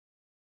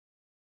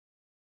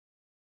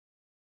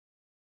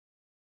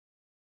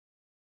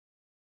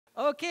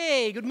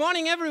Okay, good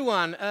morning,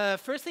 everyone.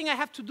 First thing I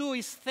have to do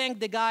is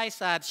thank the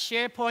guys at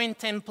SharePoint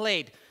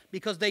Template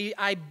because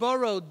I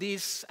borrowed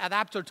this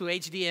adapter to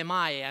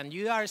HDMI, and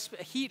you are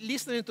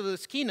listening to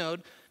this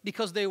keynote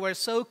because they were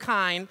so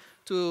kind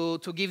to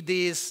give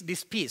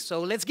this piece.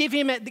 So let's give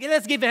him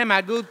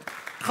a good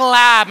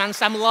clap and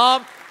some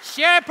love.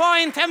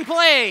 SharePoint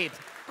Template,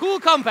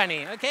 cool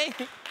company, okay?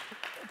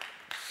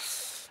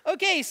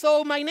 Okay,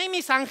 so my name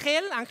is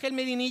Ángel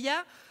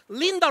Mednilla.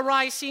 Linda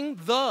Rising,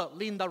 the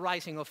Linda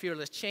Rising of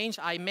Fearless Change.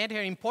 I met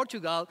her in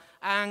Portugal,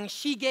 and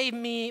she gave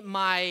me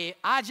my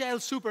Agile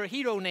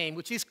superhero name,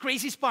 which is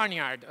Crazy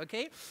Spaniard,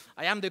 okay?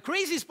 I am the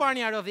Crazy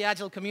Spaniard of the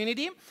Agile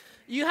community.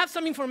 You have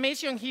some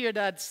information here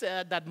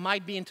that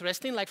might be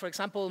interesting, like, for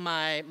example,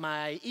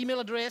 my email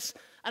address,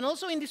 and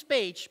also in this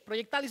page,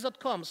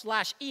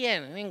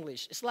 proyectalis.com/en in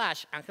English,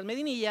 /Ángel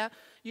Mednilla.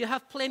 You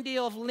have plenty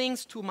of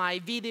links to my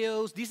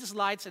videos. These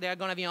slides, they are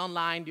going to be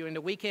online during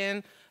the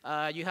weekend.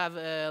 You have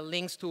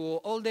links to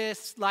all the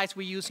slides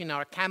we use in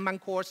our Kanban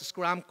course,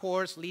 Scrum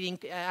course, Leading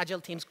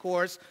Agile Teams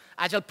course,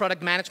 Agile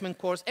Product Management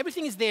course.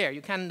 Everything is there.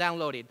 You can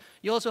download it.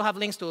 You also have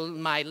links to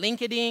my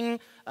LinkedIn,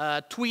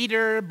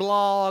 Twitter,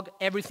 blog,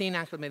 everything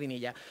Ángel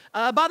Mednilla.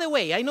 By the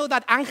way, I know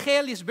that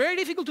Ángel is very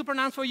difficult to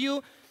pronounce for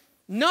you.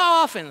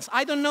 No offense.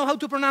 I don't know how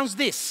to pronounce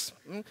this.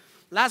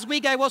 Last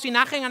week I was in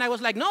Ángel and I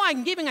was like, no,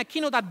 I'm giving a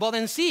keynote at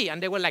Bodensee.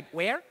 And they were like,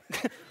 where?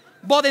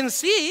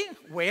 Bodensee?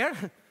 Where?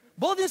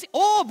 Bodensee?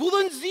 Oh,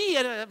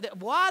 Bodensee.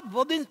 What?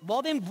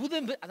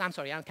 Boden. I'm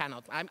sorry, I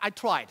cannot. I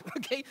tried,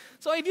 okay?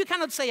 So if you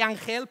cannot say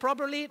Ángel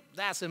properly,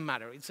 doesn't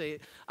matter.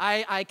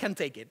 I can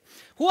take it.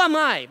 Who am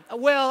I?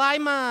 Well,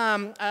 I'm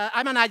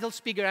an Agile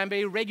speaker. I'm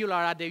very regular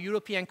at the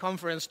European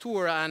conference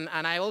tour. And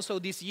I also,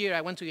 this year,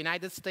 I went to the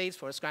United States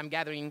for a Scrum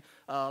gathering,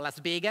 Las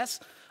Vegas.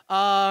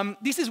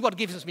 This is what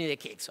gives me the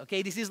kicks,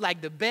 okay? This is like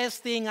the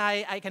best thing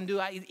I can do.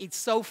 It's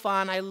so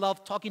fun. I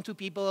love talking to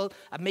people,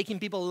 making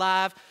people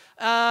laugh.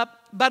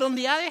 But on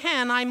the other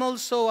hand, I'm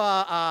also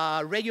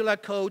a regular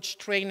coach,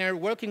 trainer,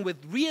 working with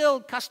real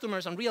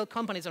customers and real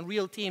companies and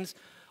real teams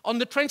on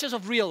the trenches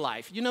of real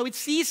life. You know,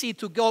 it's easy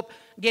to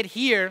get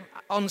here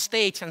on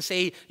stage and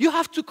say, you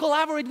have to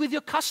collaborate with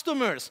your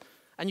customers.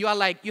 And you are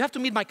like, you have to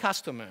meet my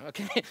customer,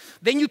 okay?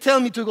 Then you tell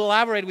me to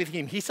collaborate with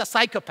him. He's a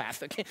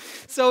psychopath, okay?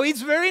 So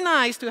it's very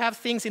nice to have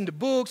things in the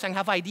books and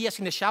have ideas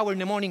in the shower in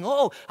the morning.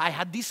 Oh, I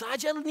had this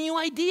Agile new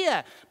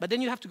idea. But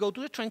then you have to go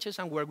to the trenches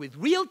and work with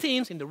real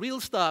teams in the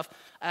real stuff.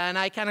 And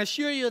I can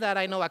assure you that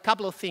I know a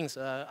couple of things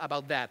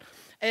about that.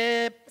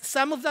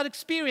 Some of that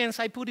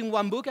experience I put in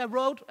one book I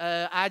wrote,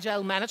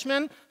 Agile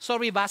Management.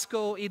 Sorry,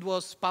 Vasco, it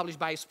was published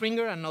by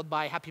Springer and not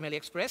by Happy Meal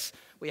Express.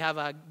 We have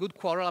a good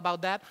quarrel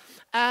about that.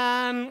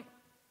 And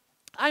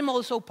I'm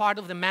also part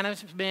of the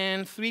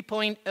Management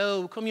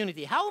 3.0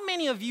 community. How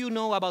many of you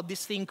know about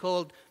this thing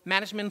called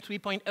Management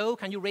 3.0?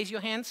 Can you raise your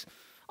hands?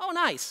 Oh,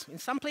 nice. In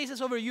some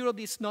places over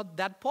Europe, it's not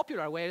that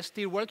popular. We're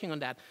still working on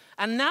that.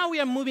 And now we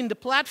are moving the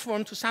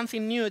platform to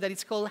something new that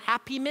is called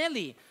Happy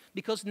Meal.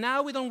 Because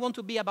now we don't want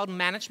to be about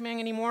management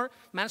anymore.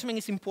 Management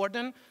is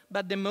important,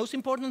 but the most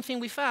important thing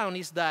we found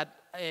is that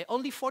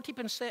only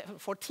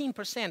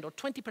 14% or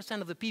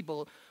 20% of the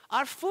people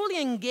are fully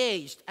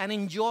engaged and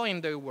enjoying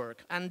their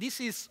work. And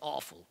this is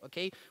awful,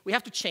 okay? We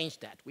have to change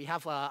that. We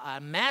have a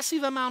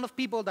massive amount of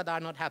people that are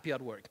not happy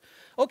at work.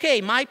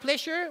 Okay, my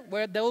pleasure.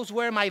 Those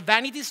were my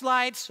vanity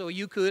slides, so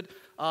you could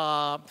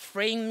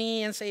frame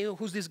me and say,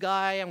 who's this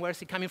guy and where's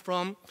he coming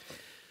from?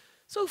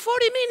 So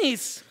 40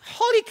 minutes,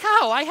 holy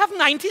cow, I have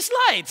 90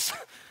 slides.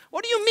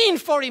 What do you mean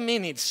 40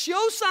 minutes?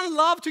 Show some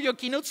love to your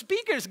keynote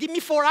speakers. Give me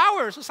 4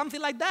 hours or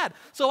something like that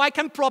so I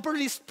can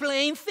properly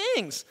explain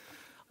things.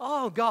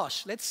 Oh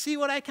gosh, let's see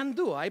what I can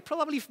do. I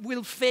probably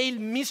will fail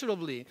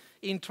miserably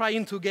in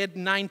trying to get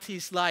 90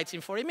 slides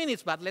in 40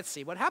 minutes, but let's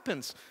see what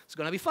happens. It's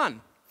going to be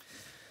fun.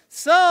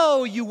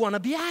 So, you want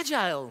to be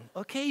agile.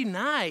 Okay,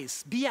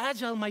 nice. Be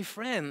agile, my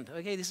friend.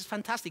 Okay, this is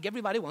fantastic.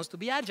 Everybody wants to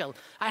be agile.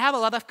 I have a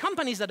lot of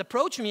companies that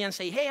approach me and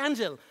say, hey,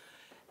 Ángel.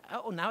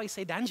 Oh, now I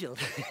said Ángel.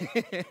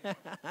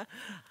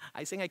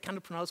 I think I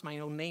cannot pronounce my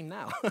own name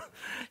now.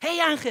 Hey,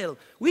 Ángel,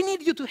 we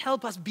need you to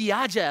help us be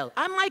agile.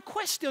 And my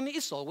question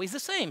is always the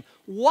same.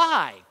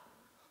 Why?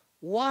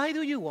 Why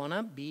do you want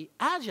to be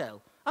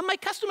agile? And my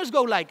customers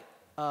go like,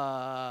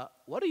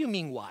 what do you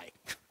mean why?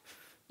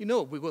 You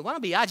know, we want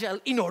to be agile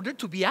in order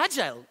to be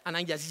agile. And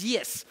I just,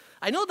 yes.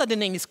 I know that the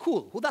name is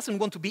cool. Who doesn't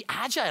want to be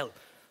agile?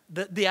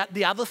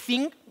 The other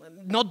thing,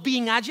 not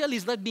being agile,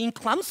 is like being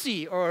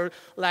clumsy or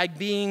like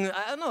being,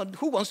 I don't know,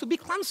 who wants to be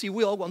clumsy?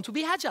 We all want to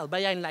be agile.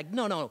 But I'm like,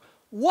 no.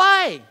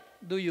 Why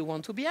do you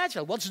want to be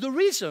agile? What's the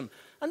reason?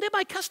 And then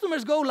my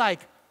customers go like,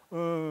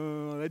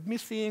 let me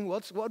think,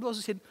 what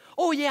was it?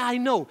 Oh, yeah, I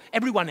know.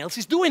 Everyone else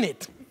is doing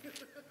it.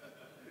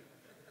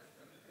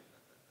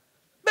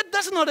 But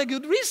that's not a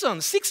good reason.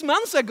 6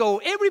 months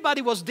ago,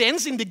 everybody was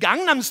dancing the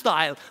Gangnam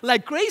Style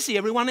like crazy.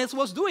 Everyone else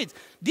was doing it.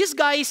 This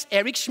guy is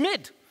Eric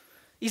Schmidt.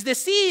 He's the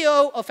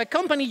CEO of a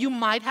company you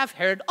might have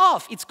heard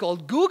of. It's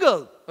called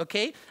Google,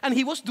 okay? And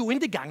he was doing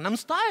the Gangnam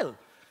Style.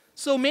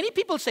 So many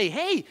people say,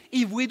 hey,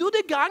 if we do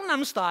the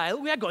Gangnam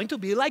Style, we are going to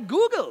be like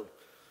Google.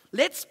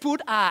 Let's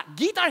put a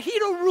Guitar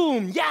Hero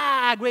room.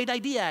 Yeah, great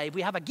idea. If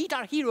we have a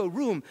Guitar Hero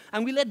room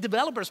and we let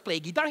developers play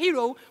Guitar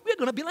Hero, we're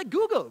going to be like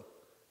Google.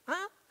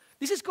 Huh?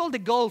 This is called the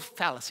golf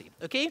fallacy,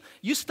 okay?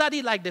 You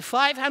study like the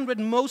 500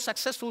 most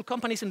successful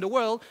companies in the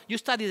world, you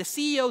study the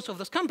CEOs of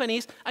those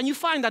companies, and you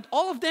find that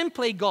all of them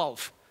play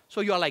golf.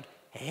 So you're like,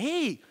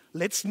 hey,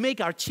 let's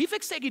make our chief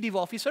executive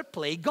officer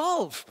play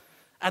golf,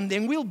 and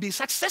then we'll be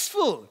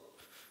successful.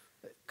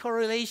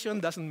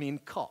 Correlation doesn't mean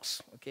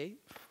cause, okay?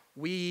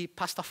 We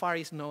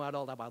Pastafaris know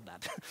all about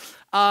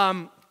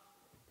that.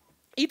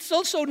 It's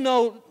also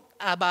known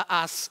about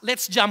us,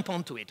 let's jump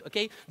onto it,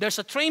 okay? There's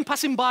a train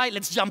passing by,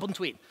 let's jump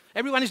onto it.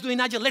 Everyone is doing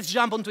Agile, let's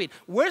jump onto it.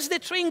 Where's the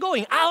train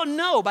going? I don't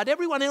know, but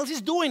everyone else is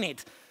doing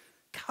it.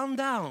 Calm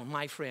down,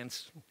 my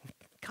friends.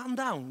 Calm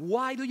down.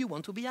 Why do you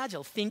want to be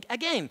Agile? Think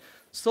again.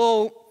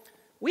 So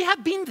we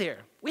have been there.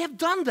 We have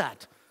done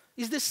that.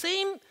 It's the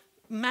same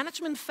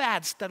management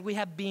fads that we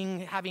have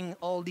been having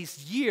all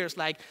these years,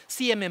 like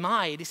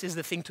CMMI, this is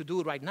the thing to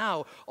do right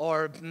now,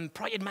 or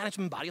project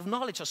management body of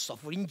knowledge, or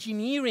software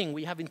engineering.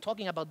 We have been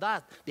talking about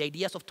that, the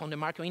ideas of Tom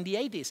DeMarco in the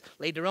 80s.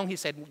 Later on, he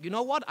said, you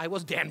know what? I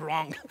was damn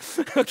wrong.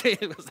 Okay,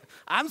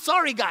 I'm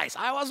sorry, guys.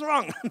 I was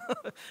wrong.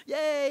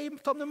 Yay,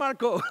 Tom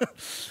DeMarco.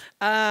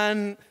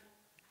 And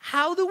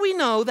how do we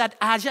know that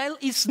Agile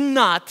is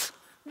not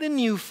the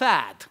new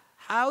fad?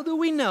 How do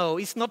we know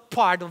it's not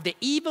part of the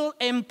evil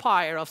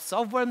empire of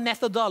software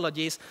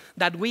methodologies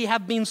that we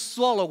have been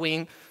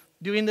swallowing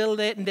during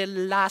the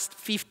last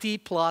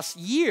 50+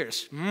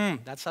 years?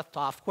 That's a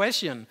tough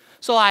question.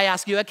 So I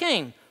ask you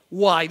again,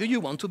 why do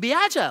you want to be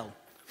Agile?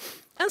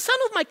 And some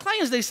of my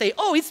clients, they say,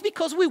 oh, it's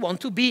because we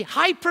want to be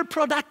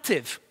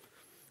hyper-productive.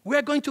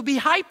 We're going to be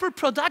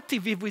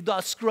hyper-productive if we do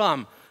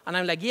Scrum. And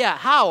I'm like, yeah,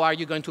 how are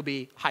you going to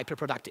be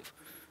hyper-productive?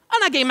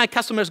 And again, my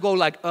customers go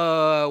like,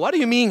 what do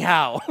you mean,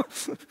 how?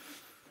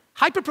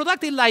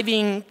 Hyper-productive like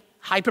being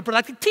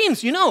hyper-productive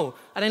teams, you know.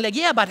 And I'm like,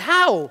 yeah, but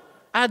how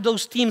are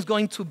those teams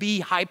going to be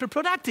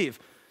hyper-productive?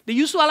 The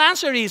usual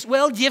answer is,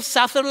 well, Jeff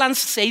Sutherland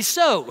says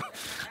so.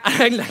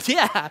 And I'm like,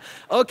 yeah,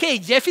 okay,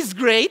 Jeff is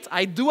great.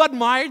 I do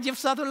admire Jeff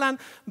Sutherland,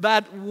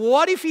 but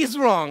what if he's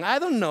wrong? I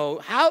don't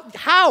know.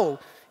 How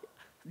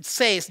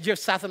says Jeff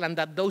Sutherland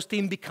that those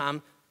teams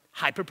become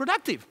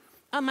hyper-productive?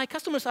 And my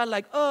customers are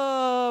like,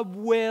 oh,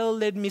 well,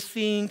 let me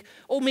think.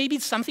 Oh, maybe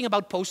it's something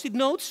about Post-it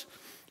notes.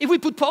 If we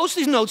put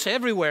Post-it notes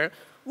everywhere,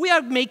 we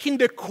are making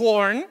the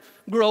corn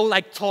grow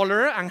like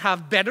taller and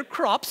have better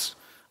crops.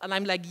 And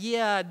I'm like,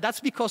 yeah, that's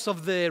because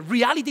of the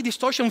reality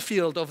distortion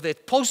field of the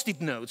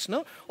Post-it notes,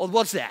 no? Or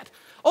what's that?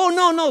 Oh,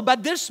 no,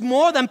 but there's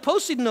more than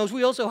Post-it notes.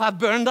 We also have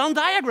burn-down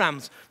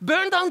diagrams.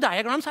 Burn-down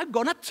diagrams are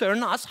going to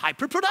turn us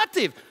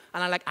hyper-productive.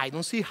 And I'm like, I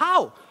don't see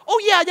how.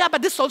 Oh, yeah,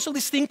 but there's also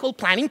this thing called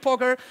planning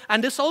poker,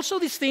 and there's also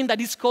this thing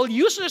that is called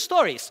user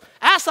stories.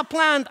 As a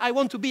plant, I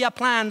want to be a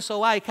plant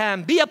so I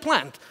can be a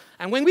plant.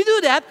 And when we do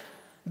that,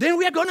 then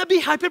we are going to be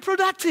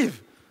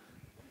hyper-productive.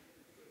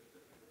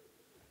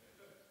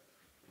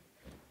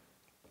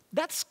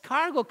 That's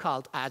cargo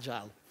cult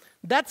Agile.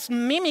 That's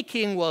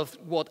mimicking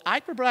what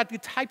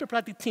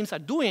hyper-productive teams are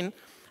doing,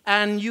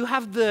 and you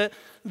have the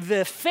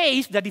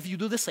faith that if you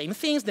do the same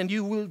things, then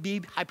you will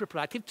be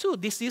hyper-productive too.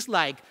 This is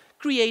like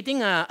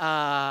creating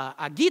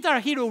a Guitar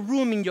Hero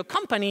room in your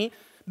company,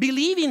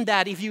 believing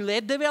that if you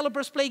let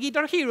developers play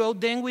Guitar Hero,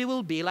 then we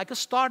will be like a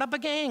startup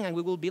again, and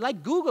we will be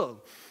like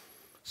Google.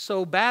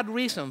 So bad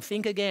reason,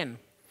 think again.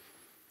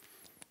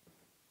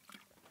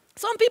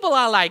 Some people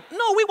are like,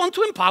 no, we want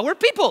to empower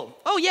people.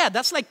 Oh yeah,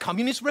 that's like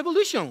communist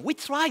revolution. We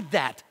tried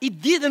that. It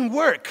didn't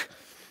work.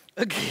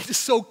 Okay,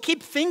 so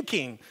keep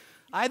thinking.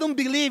 I don't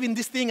believe in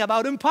this thing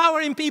about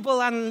empowering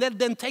people and let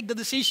them take the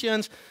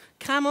decisions.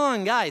 Come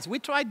on, guys. We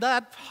tried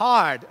that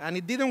hard, and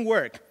it didn't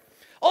work.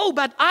 Oh,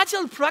 but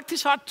Agile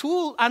practice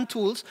tools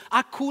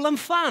are cool and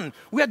fun.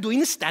 We are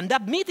doing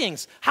stand-up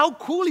meetings. How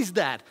cool is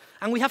that?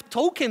 And we have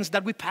tokens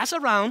that we pass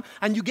around,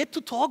 and you get to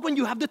talk when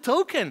you have the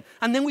token.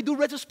 And then we do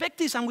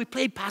retrospectives, and we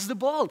play pass the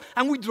ball,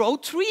 and we draw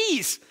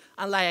trees.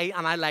 And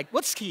I like,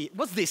 what's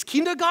this,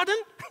 kindergarten?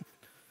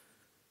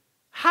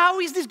 How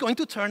is this going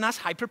to turn us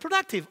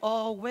hyper-productive?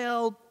 Oh,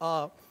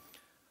 well,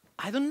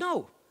 I don't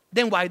know.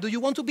 Then why do you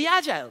want to be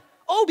Agile?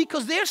 Oh,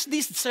 because there's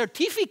these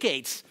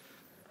certificates.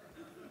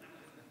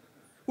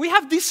 We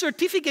have these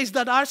certificates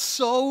that are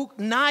so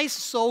nice,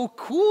 so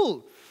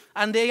cool,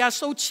 and they are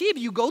so cheap.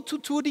 You go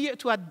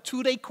to a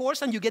two-day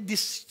course, and you get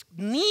this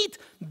neat,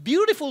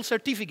 beautiful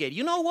certificate.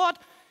 You know what?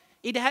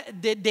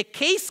 The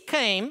case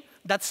came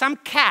that some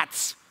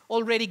cats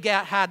already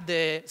had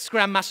the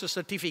Scrum Master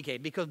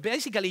certificate, because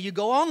basically you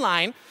go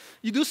online,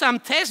 you do some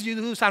tests, you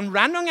do some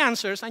random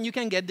answers, and you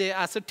can get the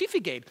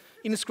certificate.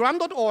 In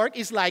scrum.org,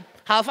 it's like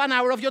half an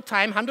hour of your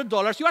time,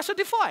 $100, you are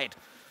certified.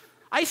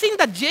 I think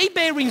that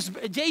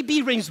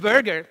J.B.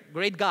 Rainsberger,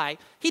 great guy,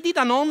 he did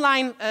an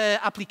online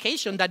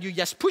application that you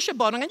just push a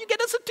button and you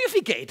get a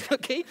certificate,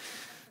 okay?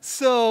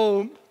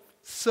 So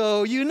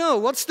you know,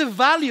 what's the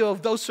value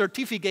of those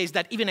certificates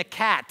that even a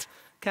cat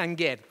can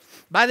get?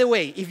 By the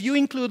way, if you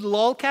include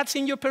lolcats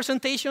in your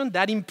presentation,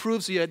 that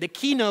improves the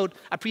Keynote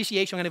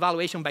appreciation and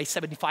evaluation by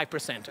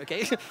 75%,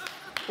 okay?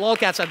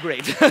 Lolcats are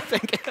great.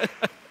 Thank you.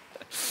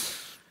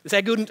 These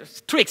are good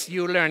tricks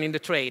you learn in the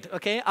trade,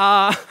 okay?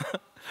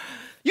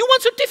 You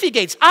want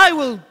certificates? I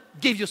will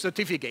give you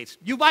certificates.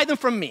 You buy them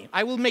from me.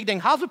 I will make them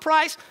half the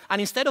price,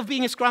 and instead of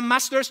being Scrum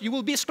Masters, you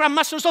will be Scrum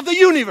Masters of the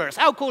universe.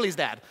 How cool is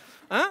that?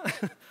 Huh?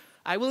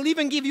 I will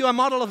even give you a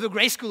model of the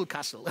Grayskull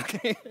Castle,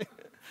 okay?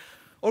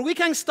 Or we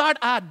can start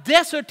a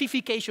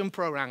decertification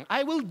program.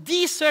 I will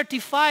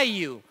decertify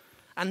you,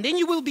 and then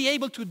you will be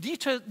able to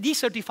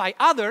decertify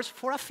others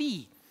for a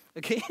fee,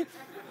 okay?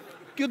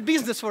 Good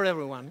business for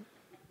everyone.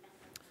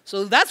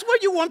 So that's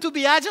what you want to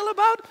be agile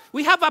about?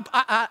 We have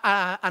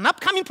an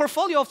upcoming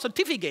portfolio of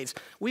certificates.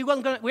 We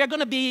are going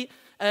to be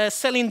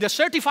selling the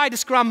Certified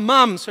Scrum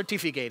Mom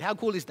certificate. How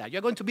cool is that?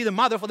 You're going to be the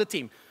mother for the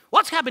team.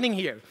 What's happening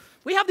here?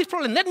 We have this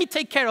problem. Let me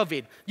take care of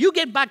it. You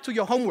get back to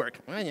your homework.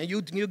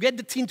 You get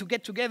the team to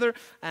get together,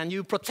 and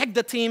you protect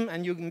the team,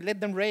 and you let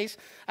them race.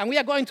 And we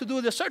are going to do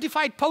the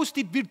Certified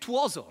Post-it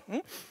Virtuoso.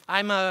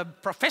 I'm a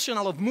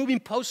professional of moving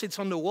Post-its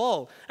on the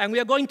wall. And we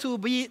are going to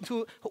be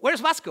to...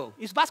 Where's Vasco?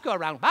 Is Vasco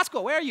around?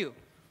 Vasco, where are you?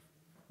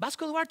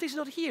 Vasco Duarte is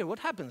not here. What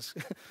happens?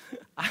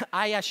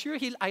 I assure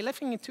him, I left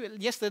him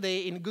yesterday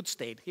in good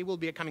state. He will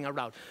be coming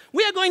around.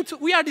 We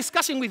are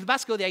discussing with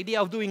Vasco the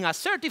idea of doing a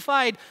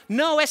certified,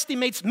 no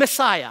estimates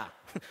Messiah,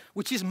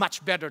 which is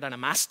much better than a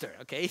master,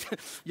 okay?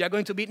 You are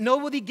going to be,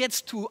 nobody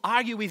gets to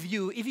argue with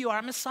you if you are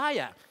a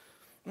Messiah.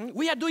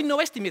 We are doing no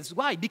estimates.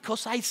 Why?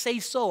 Because I say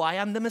so. I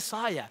am the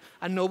Messiah.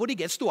 And nobody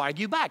gets to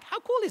argue back. How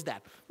cool is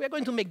that? We are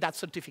going to make that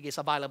certificate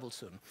available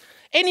soon.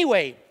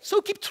 Anyway, so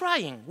keep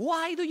trying.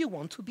 Why do you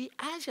want to be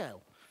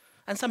agile?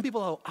 And some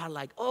people are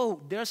like, oh,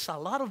 there's a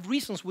lot of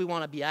reasons we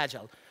want to be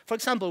agile. For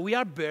example, we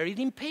are buried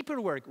in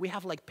paperwork. We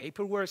have like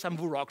paperwork and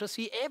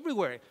bureaucracy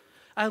everywhere.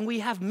 And we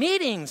have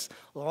meetings,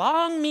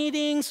 long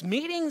meetings,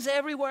 meetings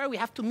everywhere. We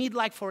have to meet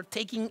like for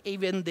taking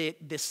even the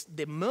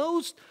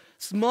most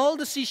small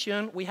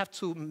decision, we have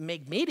to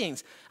make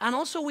meetings. And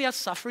also we are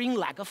suffering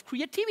lack of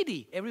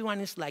creativity.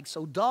 Everyone is like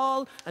so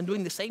dull and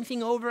doing the same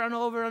thing over and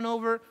over and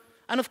over.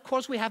 And of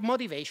course we have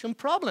motivation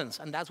problems.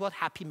 And that's what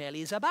Happy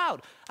Melly is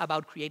about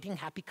creating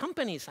happy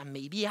companies. And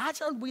maybe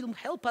Agile will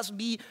help us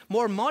be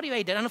more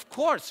motivated. And of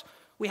course,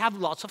 we have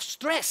lots of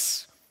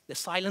stress. The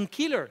silent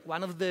killer,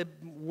 one of the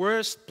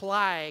worst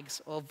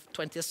plagues of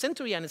 20th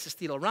century, and it's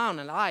still around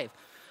and alive.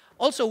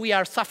 Also, we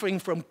are suffering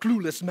from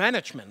clueless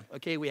management.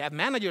 Okay, we have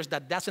managers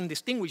that doesn't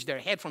distinguish their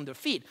head from their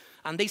feet,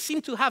 and they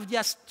seem to have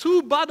just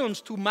two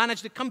buttons to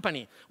manage the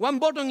company. One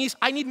button is,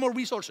 I need more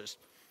resources,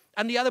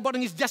 and the other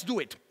button is, just do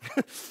it.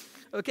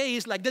 Okay,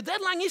 it's like, the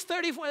deadline is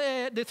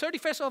the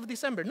 31st of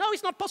December. No,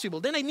 it's not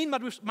possible. Then I need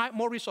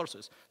more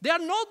resources. There are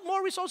not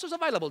more resources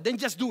available. Then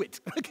just do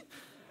it.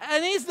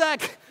 And it's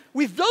like,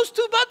 with those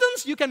two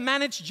buttons, you can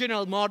manage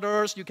General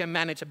Motors, you can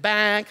manage a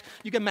bank,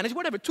 you can manage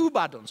whatever, two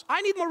buttons.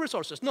 I need more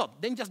resources. No,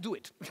 then just do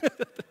it.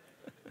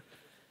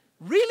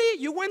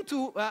 Really? You went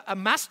to a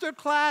master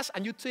class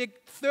and you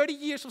take 30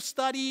 years of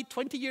study,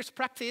 20 years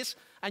practice,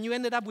 and you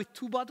ended up with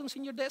two buttons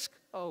in your desk?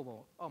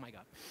 Oh my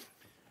God.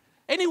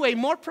 Anyway,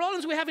 more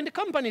problems we have in the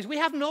companies. We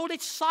have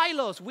knowledge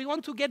silos. We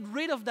want to get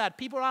rid of that.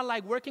 People are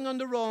like working on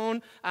their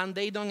own, and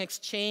they don't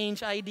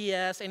exchange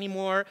ideas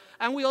anymore.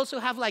 And we also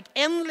have like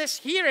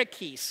endless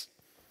hierarchies.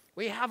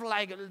 We have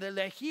like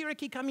the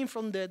hierarchy coming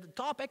from the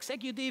top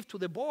executive to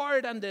the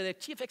board and the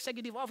chief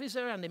executive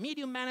officer and the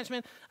medium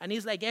management, and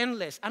it's like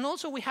endless. And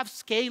also we have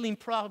scaling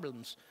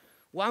problems.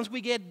 Once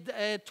we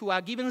get to a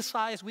given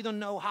size, we don't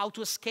know how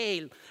to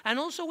scale. And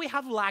also we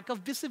have lack of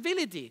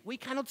visibility. We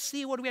cannot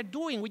see what we are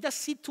doing. We just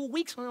see 2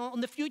 weeks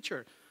on the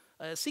future.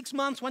 6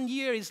 months, 1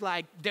 year is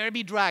like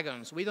Derby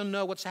Dragons. We don't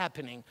know what's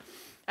happening.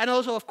 And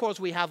also, of course,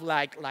 we have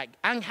like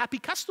unhappy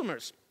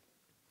customers.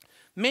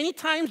 Many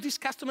times these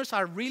customers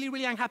are really,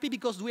 really unhappy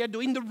because we are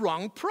doing the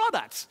wrong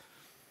products.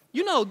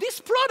 You know, this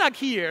product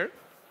here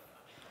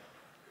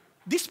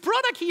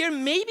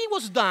maybe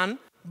was done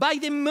by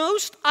the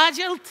most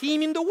agile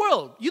team in the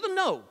world. You don't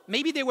know.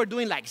 Maybe they were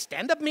doing like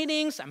stand-up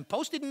meetings and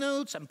post-it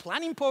notes and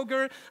planning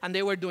poker, and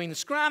they were doing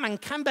Scrum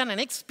and Kanban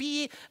and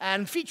XP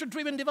and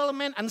feature-driven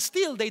development, and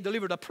still they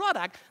delivered a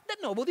product that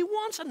nobody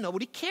wants and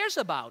nobody cares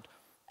about.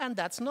 And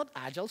that's not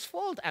Agile's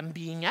fault. And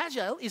being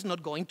Agile is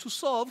not going to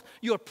solve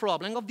your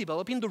problem of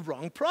developing the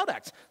wrong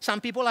products. Some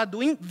people are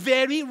doing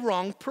very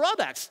wrong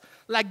products,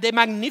 like the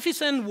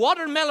magnificent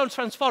watermelon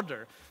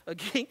transporter,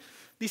 okay?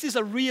 This is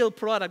a real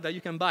product that you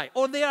can buy.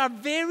 Or they are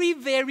very,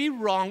 very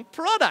wrong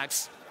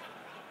products.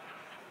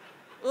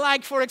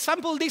 Like, for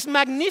example, this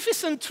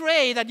magnificent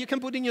tray that you can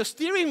put in your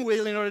steering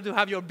wheel in order to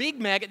have your Big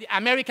Mac.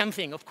 American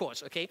thing, of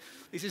course, okay?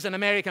 This is an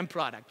American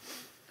product.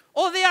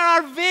 Or there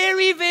are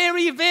very,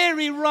 very,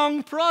 very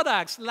wrong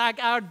products,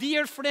 like our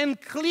dear friend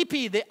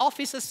Clippy, the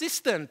office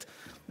assistant,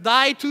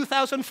 died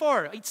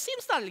 2004. It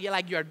seems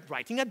like you're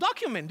writing a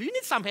document. Do you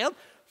need some help?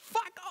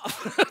 Fuck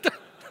off.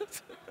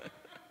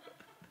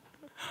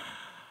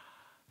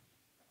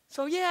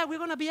 So yeah, we're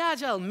going to be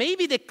agile.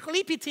 Maybe the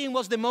Clippy team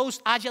was the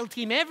most agile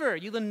team ever.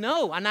 You don't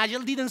know, and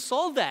Agile didn't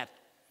solve that.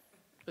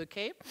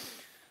 Okay?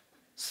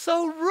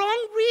 So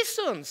wrong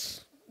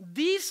reasons.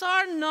 These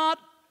are not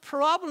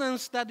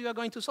problems that you are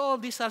going to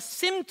solve. These are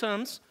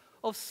symptoms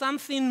of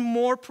something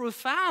more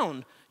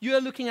profound. You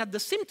are looking at the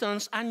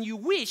symptoms and you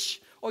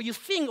wish, or you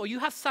think, or you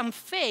have some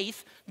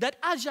faith that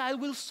Agile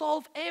will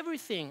solve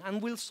everything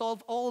and will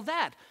solve all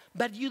that.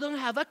 But you don't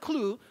have a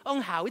clue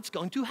on how it's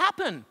going to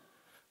happen.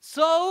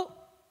 So,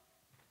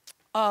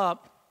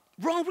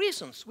 wrong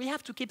reasons. We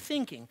have to keep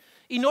thinking.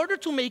 In order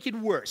to make it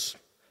worse,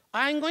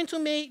 I'm going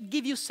to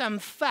give you some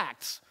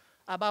facts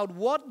about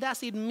what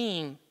does it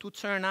mean to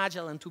turn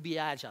agile and to be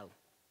agile.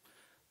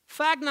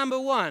 Fact number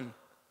one,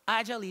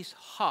 agile is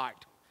hard.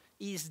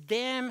 It's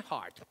damn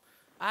hard.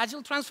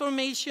 Agile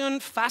transformation,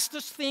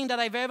 fastest thing that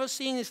I've ever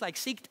seen is like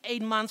 6 to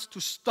 8 months to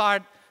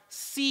start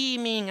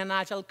seeming an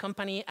agile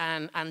company,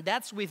 and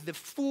that's with the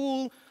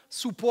full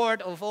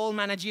support of all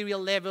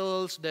managerial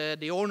levels,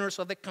 the owners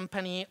of the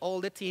company, all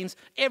the teams,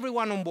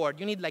 everyone on board.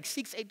 You need like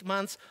 6 to 8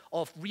 months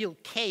of real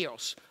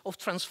chaos, of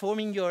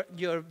transforming your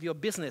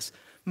business.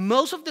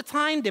 Most of the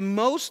time, the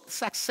most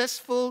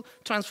successful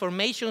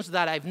transformations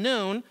that I've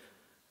known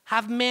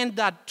have meant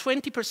that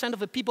 20% of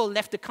the people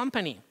left the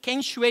company.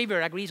 Ken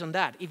Schwaber agrees on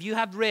that. If you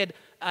have read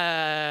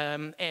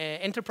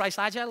Enterprise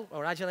Agile,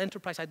 or Agile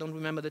Enterprise, I don't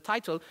remember the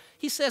title,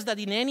 he says that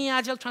in any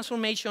agile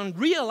transformation,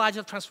 real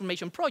agile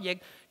transformation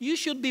project, you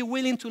should be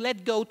willing to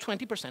let go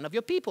 20% of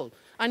your people.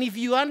 And if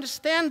you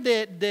understand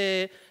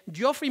the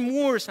Geoffrey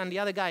Moore's and the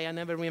other guy, I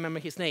never remember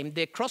his name,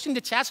 the crossing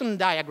the chasm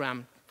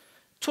diagram,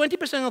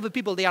 20% of the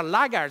people, they are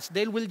laggards.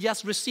 They will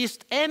just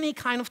resist any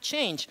kind of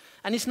change.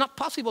 And it's not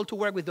possible to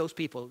work with those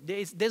people.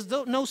 There's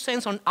no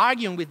sense on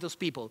arguing with those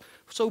people.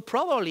 So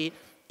probably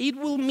it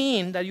will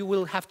mean that you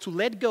will have to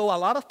let go a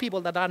lot of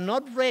people that are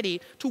not ready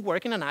to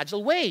work in an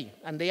agile way.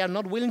 And they are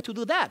not willing to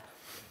do that.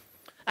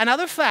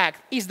 Another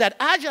fact is that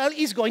agile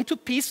is going to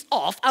piss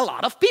off a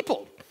lot of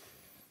people.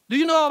 Do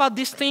you know about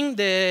this thing,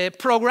 the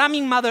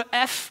Programming Mother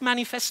F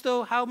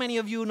manifesto? How many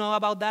of you know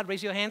about that?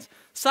 Raise your hands.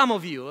 Some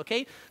of you,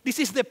 okay? This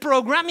is the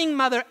Programming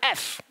Mother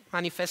F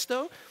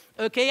manifesto,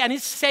 okay? And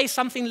it says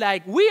something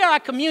like, we are a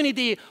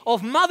community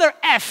of Mother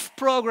F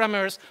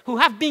programmers who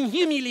have been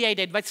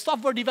humiliated by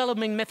software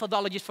development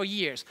methodologies for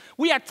years.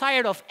 We are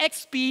tired of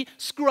XP,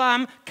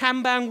 Scrum,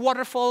 Kanban,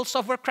 Waterfall,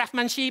 software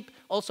craftsmanship,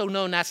 also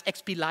known as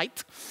XP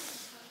Lite,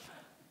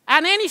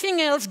 and anything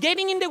else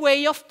getting in the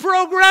way of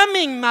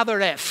programming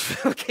Mother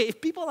F. Okay,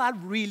 people are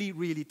really,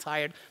 really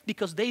tired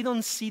because they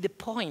don't see the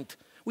point.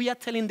 We are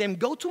telling them,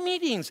 go to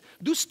meetings,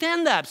 do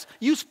stand-ups,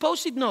 use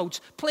Post-it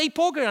notes, play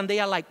poker, and they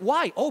are like,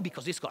 why? Oh,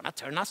 because it's going to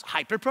turn us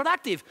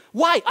hyper-productive.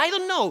 Why? I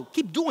don't know.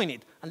 Keep doing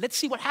it, and let's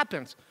see what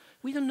happens.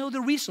 We don't know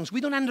the reasons.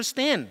 We don't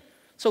understand.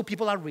 So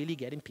people are really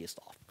getting pissed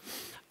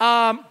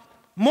off.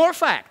 More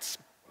facts.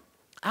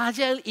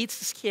 Agile,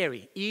 it's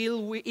scary.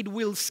 It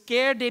will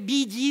scare the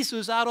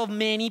bejesus out of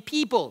many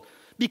people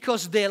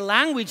because the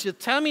language, the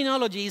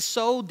terminology is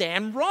so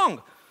damn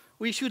wrong.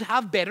 We should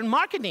have better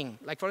marketing.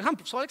 Like, for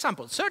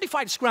example,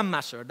 certified Scrum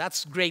Master,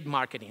 that's great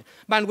marketing.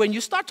 But when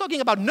you start talking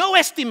about no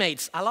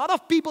estimates, a lot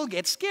of people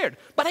get scared.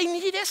 But I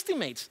need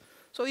estimates.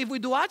 So if we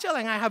do Agile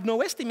and I have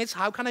no estimates,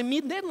 how can I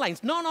meet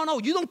deadlines? No,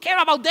 you don't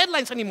care about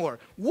deadlines anymore.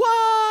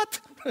 What?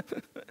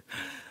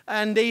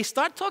 And they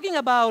start talking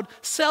about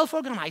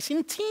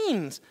self-organizing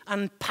teams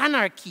and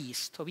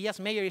panarchies. Tobias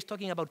Meyer is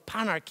talking about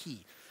panarchy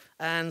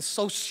and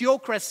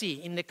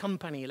sociocracy in the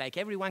company, like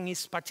everyone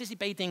is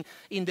participating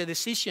in the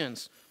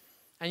decisions.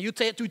 And you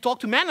talk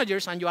to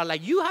managers and you are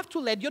like, you have to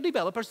let your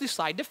developers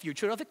decide the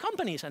future of the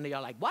companies. And they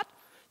are like, what?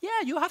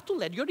 Yeah, you have to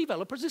let your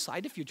developers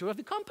decide the future of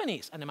the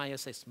companies. And the manager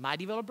says, my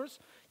developers?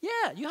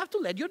 Yeah, you have to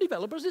let your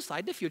developers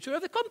decide the future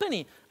of the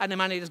company. And the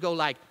managers go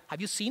like,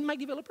 have you seen my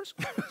developers?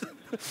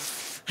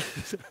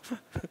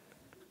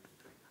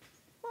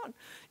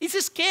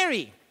 It's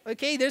scary,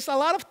 okay? There's a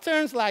lot of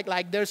terms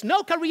like there's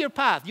no career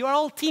path. You are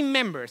all team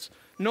members.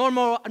 No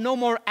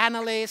more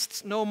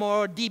analysts, no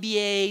more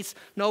DBAs,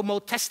 no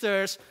more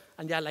testers.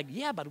 And they're like,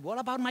 yeah, but what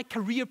about my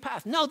career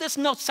path? No, there's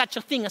no such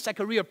a thing as a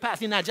career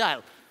path in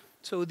Agile.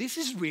 So this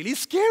is really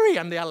scary.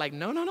 And they are like,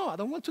 no, I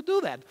don't want to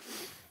do that.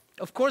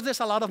 Of course,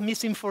 there's a lot of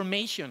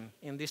misinformation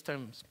in these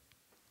terms.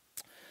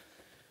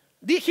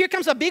 Here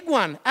comes a big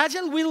one.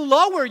 Agile will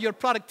lower your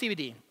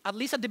productivity, at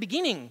least at the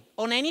beginning.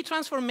 On any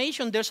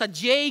transformation, there's a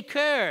J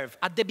curve.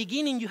 At the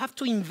beginning, you have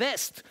to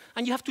invest,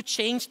 and you have to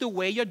change the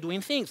way you're doing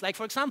things. Like,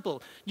 for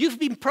example, you've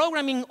been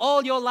programming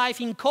all your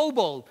life in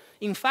COBOL.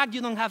 In fact,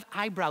 you don't have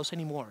eyebrows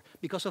anymore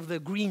because of the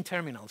green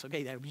terminals.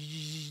 Okay,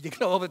 they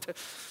go over to,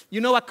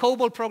 you know a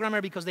COBOL programmer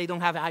because they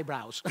don't have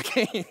eyebrows.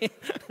 Okay.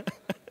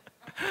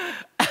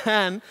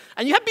 And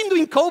you have been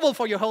doing COBOL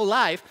for your whole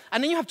life,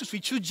 and then you have to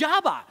switch to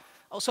Java.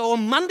 So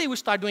on Monday, we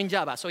start doing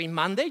Java. So in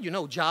Monday, you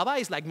know, Java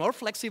is like more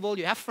flexible.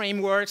 You have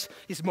frameworks.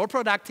 It's more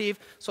productive.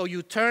 So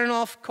you turn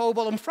off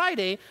COBOL on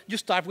Friday. You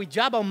start with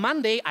Java on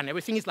Monday, and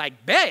everything is like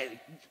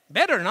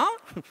better, no?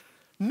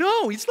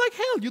 No, it's like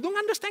hell. You don't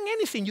understand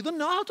anything. You don't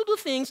know how to do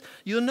things.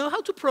 You don't know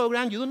how to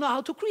program. You don't know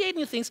how to create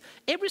new things.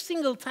 Every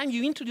single time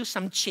you introduce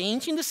some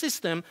change in the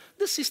system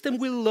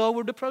will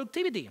lower the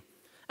productivity.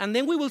 And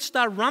then we will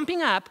start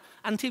ramping up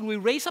until we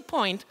raise a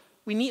point.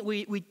 We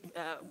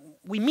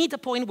meet a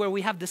point where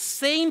we have the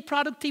same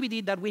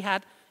productivity that we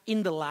had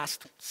in the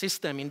last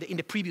system, in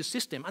the previous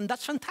system. And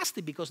that's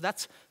fantastic because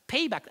that's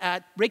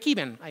payback, break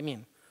even, I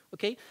mean.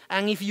 Okay?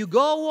 And if you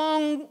go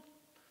on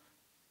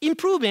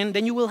improving,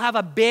 then you will have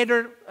a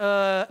better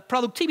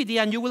productivity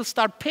and you will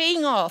start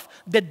paying off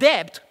the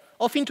debt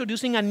of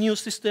introducing a new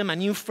system, a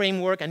new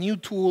framework, a new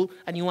tool,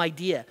 a new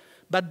idea.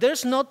 But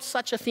there's not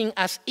such a thing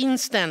as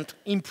instant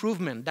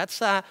improvement.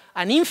 That's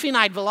an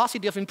infinite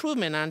velocity of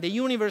improvement, and the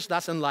universe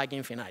doesn't like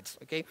infinites,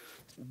 okay?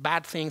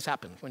 Bad things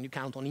happen when you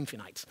count on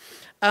infinites.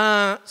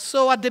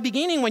 So at the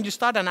beginning, when you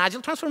start an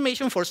agile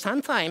transformation for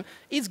some time,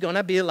 it's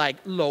gonna be like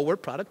lower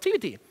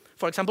productivity.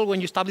 For example, when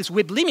you establish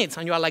width limits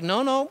and you are like,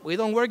 no, we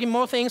don't work in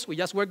more things, we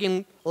just work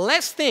in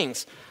less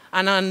things.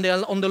 And on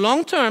the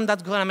long term,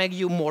 that's gonna make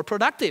you more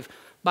productive.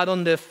 But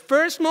on the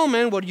first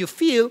moment, what you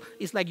feel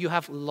is like you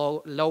have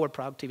lower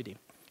productivity.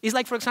 It's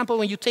like, for example,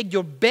 when you take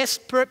your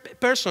best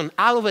person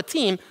out of a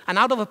team and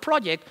out of a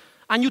project,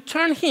 and you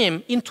turn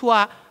him into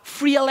a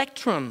free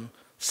electron,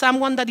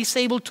 someone that is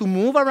able to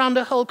move around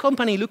the whole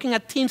company, looking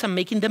at teams and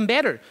making them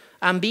better,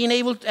 and being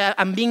able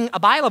and being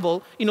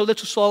available in order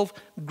to solve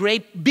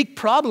great big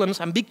problems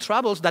and big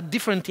troubles that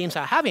different teams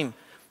are having.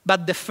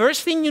 But the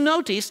first thing you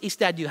notice is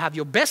that you have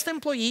your best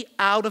employee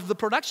out of the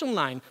production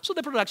line. So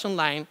the production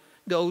line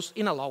goes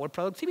in a lower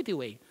productivity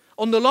way.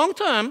 On the long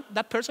term,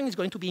 that person is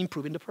going to be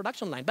improving the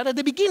production line. But at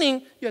the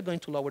beginning, you're going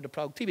to lower the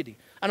productivity.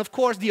 And of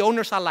course, the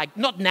owners are like,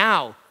 not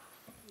now.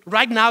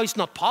 Right now, it's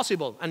not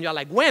possible. And you're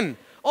like, when?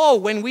 Oh,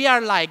 when we are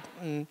like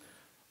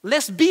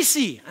less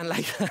busy. And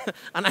like,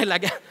 and I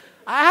like,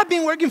 I have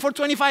been working for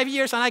 25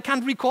 years and I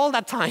can't recall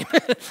that time.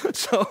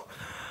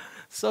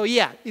 so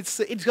yeah, it's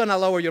going to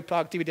lower your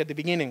productivity at the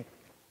beginning.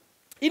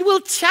 It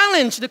will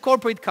challenge the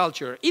corporate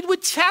culture. It will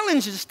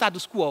challenge the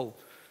status quo.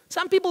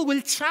 Some people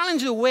will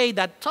challenge the way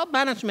that top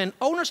management,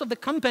 owners of the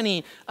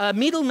company,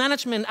 middle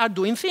management are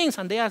doing things,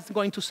 and they are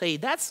going to say,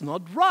 that's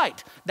not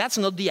right. That's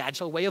not the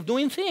agile way of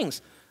doing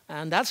things.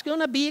 And that's going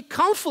to be a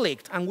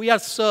conflict, and we are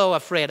so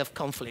afraid of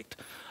conflict.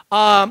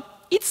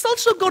 It's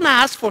also going to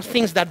ask for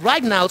things that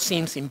right now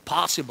seems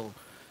impossible.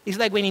 It's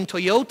like when in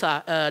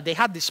Toyota, they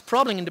had this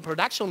problem in the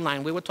production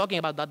line. We were talking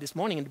about that this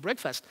morning in the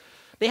breakfast.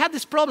 They had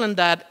this problem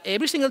that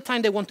every single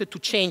time they wanted to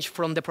change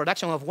from the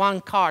production of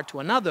one car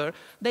to another,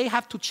 they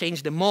have to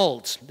change the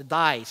molds, the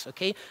dies,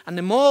 okay? And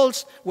the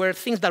molds were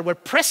things that were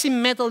pressing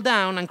metal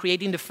down and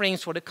creating the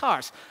frames for the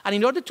cars. And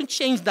in order to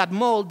change that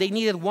mold, they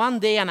needed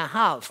 1.5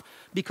 days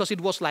because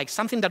it was like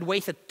something that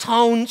weighed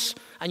tons,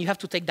 and you have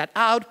to take that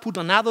out, put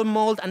another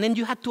mold, and then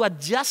you had to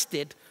adjust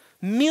it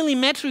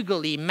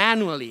millimetrically,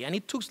 manually, and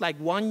it took like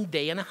 1.5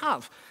 days.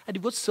 And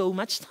it was so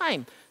much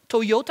time.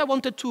 Toyota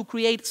wanted to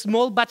create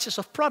small batches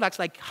of products,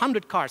 like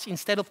 100 cars,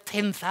 instead of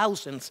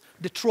 10,000,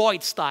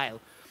 Detroit style.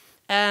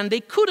 And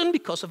they couldn't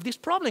because of this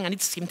problem, and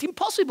it seemed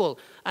impossible.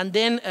 And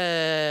then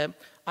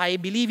I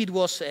believe it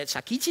was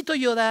Sakichi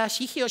Toyoda,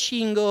 Shigeo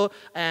Shingo,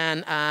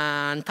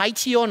 and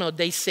Taichi Ono.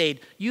 They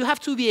said, you have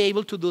to be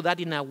able to do that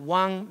in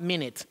 1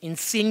 minute, in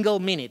single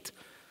minute.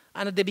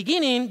 And at the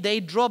beginning, they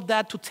dropped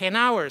that to 10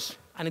 hours.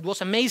 And it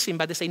was amazing,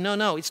 but they say,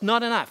 no, it's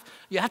not enough.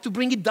 You have to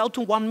bring it down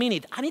to 1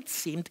 minute. And it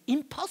seemed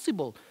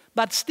impossible.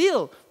 But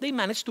still, they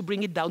managed to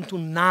bring it down to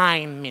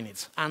 9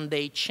 minutes. And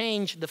they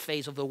changed the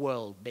face of the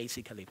world,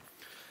 basically.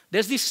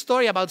 There's this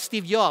story about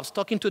Steve Jobs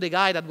talking to the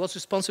guy that was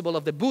responsible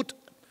of the boot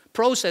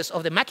process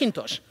of the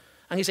Macintosh.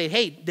 And he said,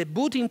 hey, the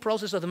booting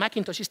process of the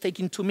Macintosh is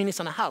taking 2.5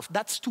 minutes.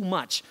 That's too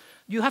much.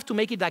 You have to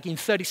make it like in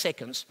 30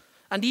 seconds.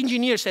 And the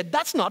engineer said,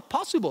 that's not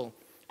possible.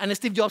 And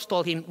Steve Jobs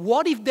told him,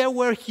 what if there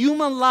were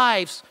human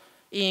lives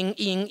in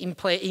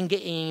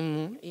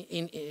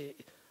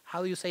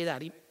how do you say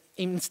that?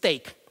 In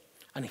stake.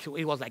 And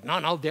he was like,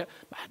 no,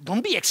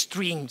 don't be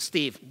extreme,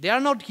 Steve. There are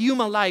not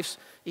human lives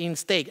in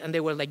stake. And they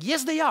were like,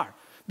 yes, they are.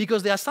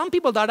 Because there are some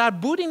people that are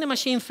booting the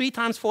machine 3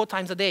 times, 4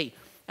 times a day.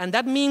 And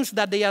that means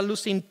that they are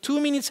losing 2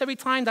 minutes every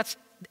time. That's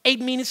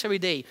 8 minutes every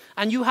day.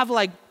 And you have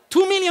like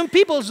 2 million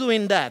people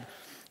doing that.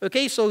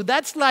 Okay, so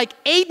that's like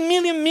 8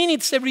 million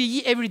minutes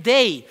every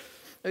day.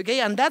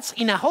 Okay, and that's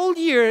in a whole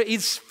year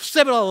is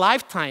several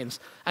lifetimes.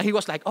 And he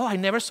was like, oh, I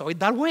never saw it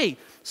that way.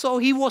 So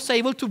he was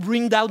able to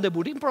bring down the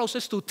booting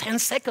process to 10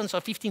 seconds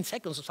or 15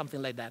 seconds or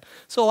something like that.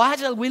 So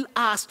Agile will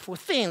ask for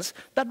things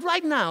that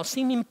right now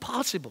seem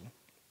impossible.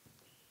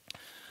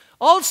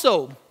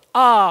 Also,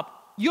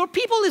 your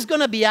people is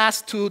going to be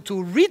asked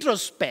to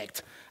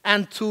retrospect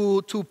and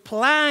to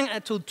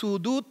plan, to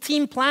do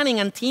team planning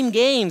and team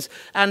games.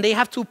 And they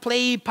have to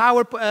play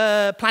power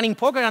planning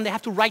poker, and they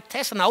have to write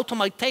tests and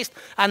automate tests.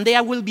 And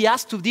they will be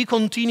asked to do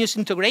continuous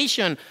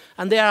integration.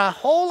 And there are a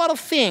whole lot of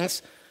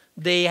things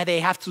they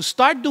have to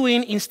start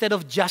doing instead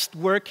of just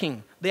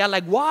working. They are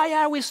like, why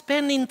are we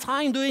spending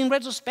time doing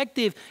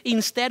retrospective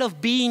instead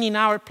of being in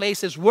our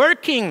places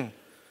working?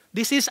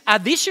 This is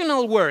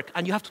additional work.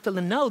 And you have to tell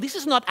them, no, this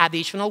is not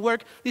additional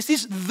work. This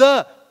is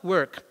the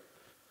work.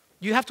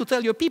 You have to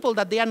tell your people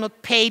that they are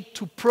not paid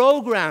to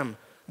program.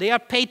 They are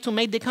paid to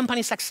make the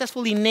company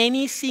successful in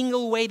any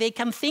single way they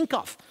can think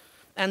of.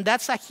 And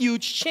that's a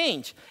huge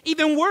change.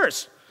 Even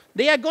worse,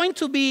 they are going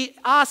to be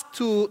asked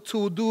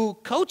to do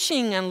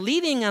coaching and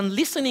leading and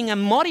listening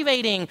and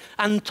motivating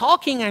and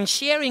talking and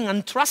sharing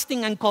and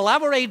trusting and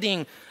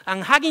collaborating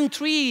and hugging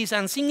trees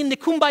and singing the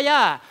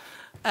kumbaya.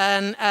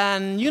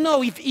 And you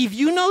know, if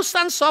you know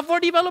some software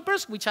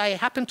developers, which I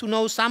happen to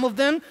know some of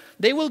them,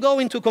 they will go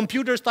into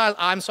computer style.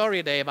 I'm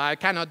sorry, Dave, I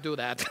cannot do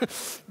that.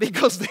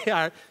 Because they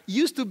are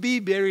used to be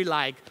very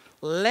like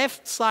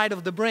left side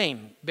of the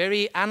brain,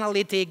 very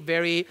analytic,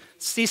 very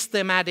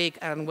systematic.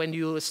 And when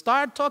you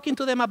start talking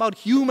to them about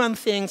human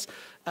things,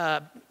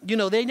 you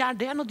know, they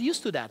are not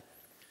used to that.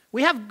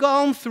 We have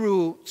gone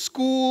through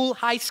school,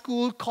 high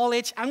school,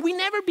 college, and we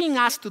never been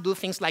asked to do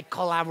things like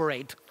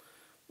collaborate.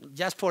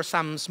 Just for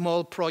some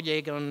small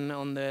project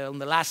on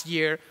the last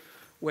year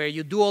where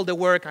you do all the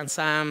work and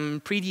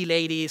some pretty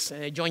ladies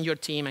join your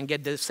team and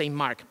get the same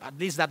mark. At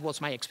least that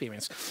was my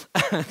experience.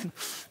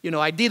 You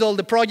know, I did all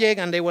the project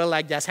and they were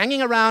like just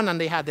hanging around and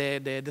they had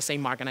the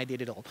same mark and I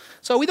did it all.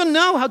 So we don't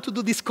know how to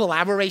do this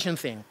collaboration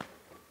thing.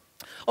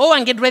 Oh,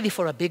 and get ready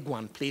for a big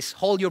one, please.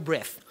 Hold your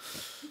breath.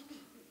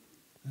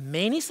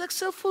 Many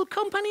successful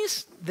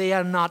companies, they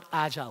are not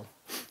agile.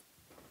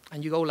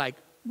 And you go like,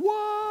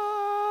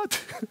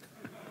 what?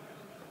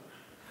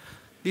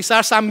 These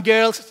are some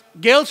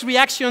girls'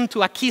 reaction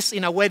to a kiss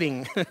in a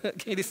wedding.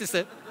 Okay, this is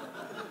it.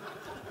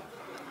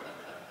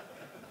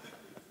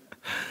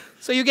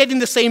 So you get in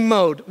the same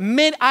mode.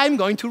 I'm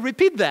going to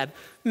repeat that.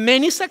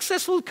 Many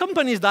successful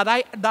companies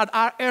that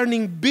are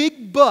earning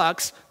big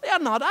bucks, they are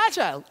not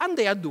agile, and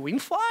they are doing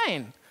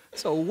fine.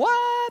 So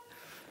what?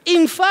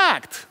 In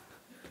fact,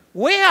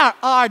 where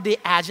are the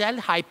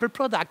agile,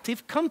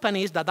 hyper-productive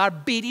companies that are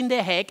beating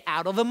the heck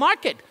out of the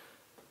market?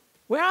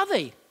 Where are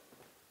they?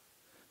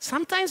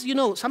 Sometimes, you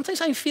know,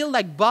 sometimes I feel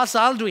like Buzz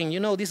Aldrin.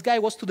 You know, this guy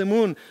was to the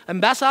moon. And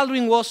Buzz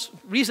Aldrin was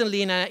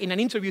recently in an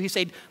interview, he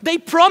said, they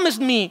promised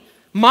me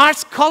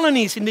Mars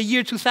colonies in the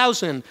year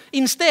 2000.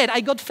 Instead,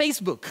 I got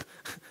Facebook.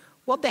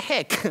 What the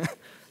heck?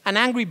 And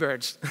Angry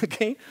Birds,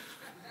 okay?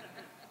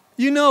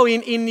 You know,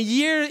 in the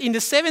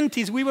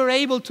 70s, we were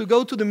able to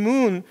go to the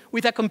moon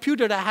with a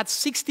computer that had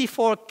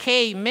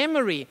 64K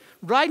memory.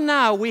 Right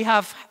now, we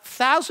have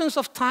thousands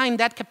of times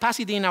that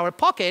capacity in our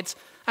pockets.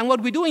 And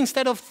what we do,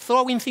 instead of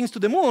throwing things to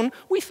the moon,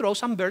 we throw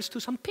some birds to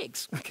some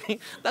pigs. Okay?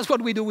 That's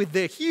what we do with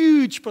the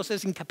huge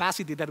processing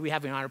capacity that we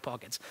have in our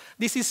pockets.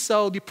 This is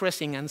so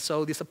depressing and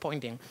so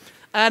disappointing.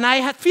 And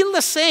I feel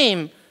the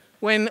same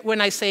when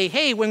I say,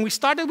 hey, when we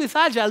started with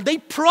Agile, they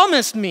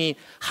promised me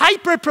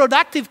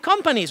hyper-productive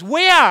companies.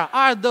 Where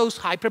are those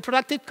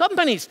hyper-productive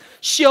companies?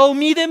 Show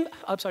me them.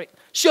 I'm sorry.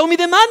 Show me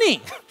the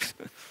money.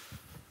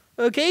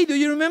 Okay, do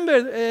you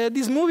remember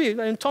this movie?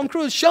 Tom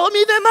Cruise, show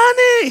me the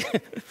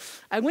money.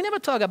 And we never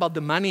talk about the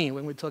money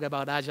when we talk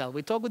about Agile.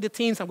 We talk with the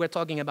teams and we're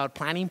talking about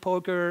planning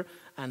poker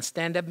and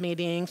stand-up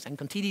meetings and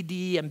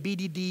TDD and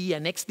BDD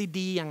and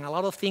XDD and a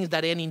lot of things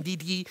that end in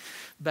DD.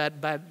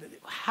 But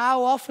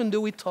how often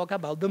do we talk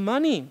about the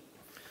money?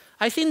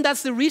 I think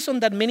that's the reason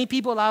that many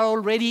people are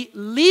already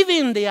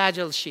leaving the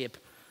Agile ship.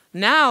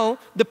 Now,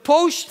 the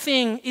post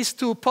thing is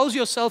to pose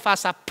yourself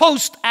as a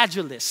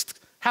post-Agilist.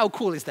 How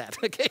cool is that,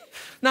 okay?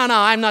 No,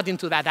 I'm not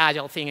into that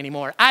Agile thing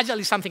anymore.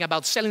 Agile is something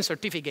about selling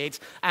certificates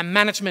and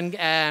management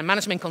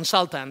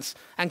consultants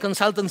and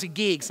consultancy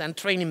gigs and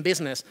training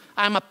business.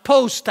 I'm a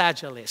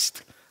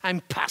post-Agilist.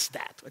 I'm past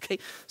that, okay?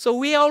 So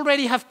we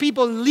already have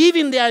people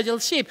leaving the Agile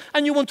ship,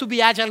 and you want to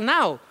be Agile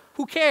now.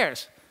 Who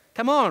cares?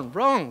 Come on,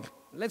 wrong.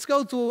 Let's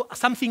go to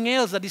something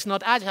else that is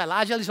not Agile.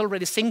 Agile is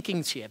already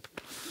sinking ship.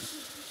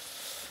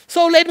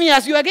 So let me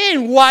ask you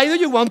again, why do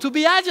you want to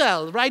be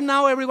Agile? Right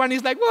now, everyone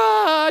is like,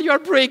 wow, you're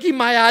breaking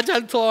my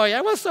Agile toy. I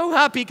was so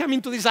happy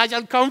coming to this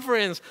Agile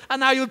conference,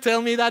 and now you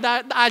tell me that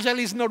Agile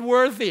is not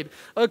worth it.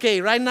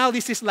 Okay, right now,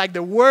 this is like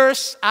the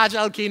worst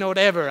Agile keynote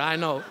ever, I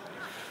know.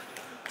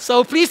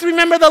 So please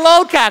remember the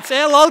lolcats.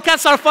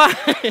 Lolcats are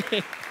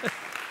fine.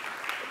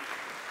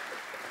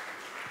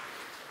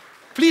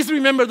 Please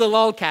remember the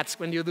lolcats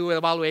when you do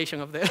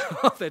evaluation of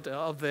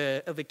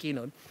the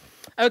keynote.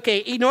 Okay,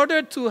 in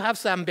order to have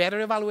some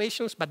better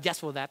evaluations, but just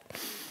for that,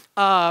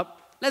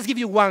 let's give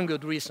you one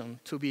good reason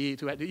to be.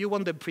 Do you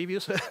want the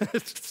previous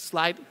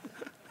slide?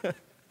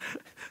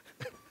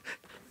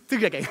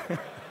 Okay.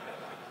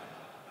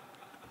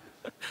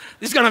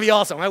 This is going to be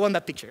awesome. I want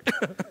that picture.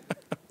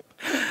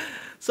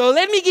 So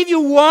let me give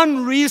you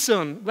one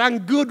reason, one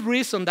good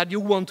reason that you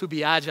want to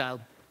be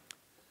Agile.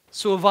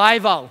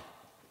 Survival.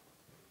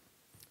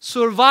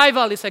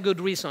 Survival is a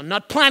good reason.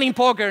 Not planning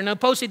poker,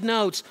 not post-it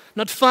notes,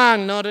 not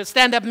fun, not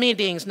stand-up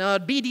meetings,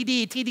 not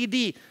BDD,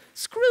 TDD.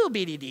 Screw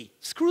BDD.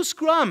 Screw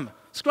Scrum.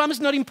 Scrum is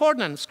not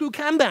important. Screw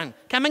Kanban.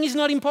 Kanban is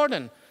not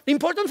important. The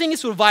important thing is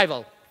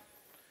survival.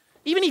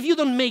 Even if you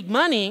don't make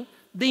money,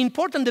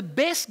 the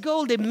best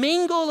goal, the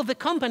main goal of the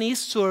company is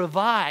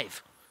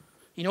survive.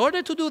 In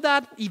order to do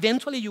that,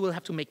 eventually you will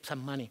have to make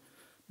some money.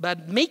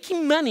 But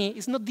making money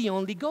is not the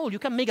only goal. You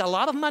can make a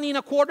lot of money in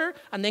a quarter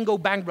and then go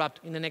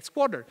bankrupt in the next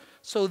quarter.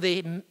 So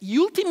the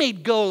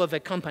ultimate goal of a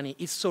company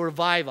is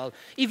survival.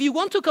 If you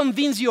want to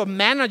convince your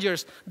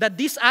managers that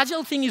this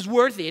Agile thing is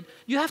worth it,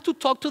 you have to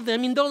talk to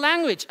them in their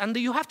language. And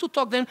you have to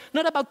talk to them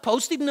not about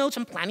Post-it notes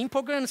and planning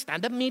programs,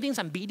 stand-up meetings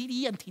and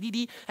BDD and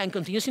TDD and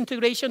continuous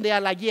integration. They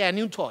are like, yeah,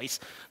 new toys.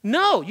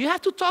 No, you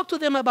have to talk to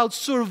them about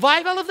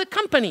survival of the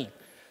company.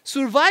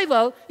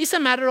 Survival is a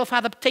matter of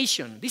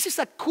adaptation. This is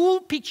a cool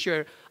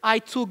picture I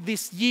took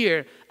this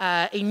year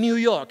in New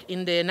York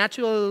in the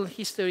Natural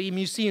History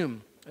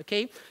Museum.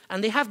 Okay?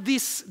 And they have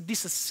this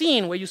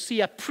scene where you see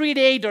a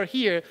predator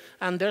here,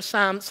 and there's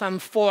some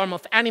form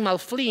of animal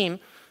fleeing,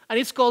 and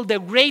it's called the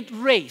Great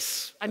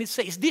Race. And it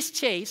says this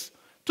chase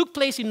took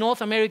place in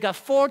North America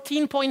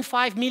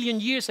 14.5 million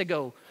years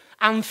ago.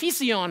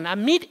 Amphision, a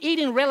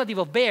meat-eating relative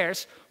of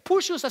bears,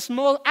 pursues a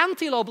small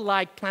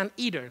antelope-like plant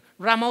eater,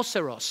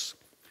 rhinoceros.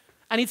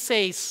 And it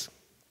says,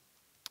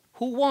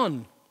 who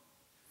won?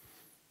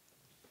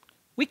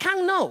 We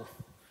can't know.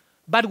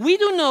 But we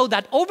do know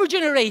that over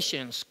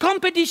generations,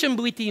 competition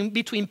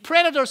between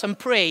predators and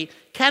prey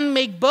can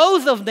make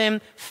both of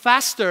them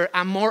faster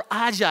and more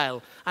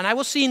agile. And I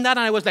was seeing that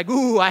and I was like,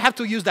 ooh, I have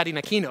to use that in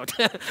a keynote.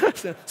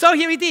 So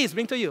here it is,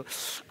 bring to you.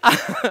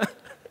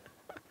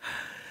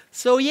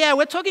 So yeah,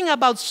 we're talking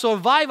about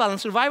survival,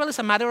 and survival is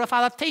a matter of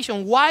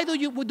adaptation. Why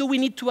do we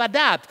need to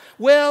adapt?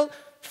 Well,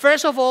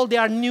 first of all,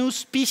 there are new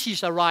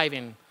species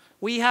arriving.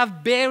 We have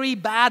very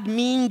bad,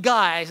 mean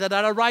guys that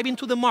are arriving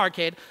to the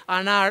market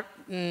and are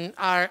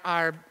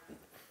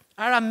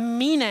a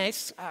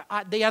menace.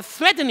 They are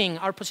threatening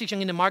our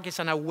position in the markets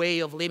and our way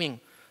of living.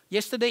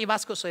 Yesterday,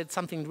 Vasco said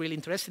something really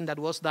interesting, that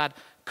was that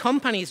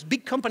companies,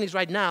 big companies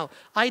right now,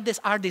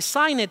 are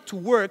designed to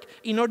work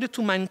in order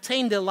to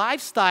maintain the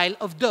lifestyle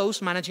of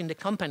those managing the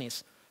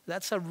companies.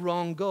 That's a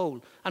wrong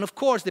goal. And of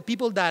course, the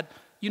people that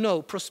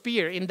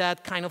prosper in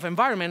that kind of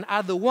environment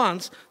are the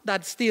ones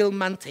that still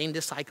maintain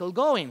the cycle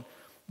going.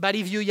 But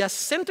if you just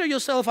center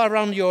yourself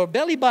around your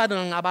belly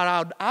button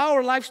about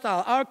our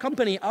lifestyle, our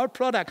company, our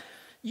product,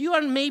 you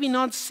are maybe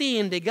not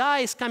seeing the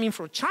guys coming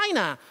from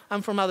China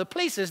and from other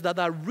places that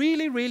are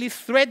really, really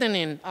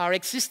threatening our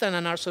existence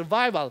and our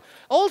survival.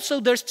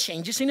 Also, there's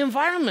changes in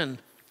environment.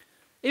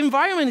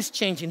 Environment is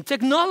changing,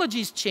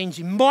 technology is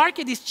changing,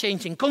 market is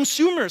changing,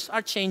 consumers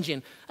are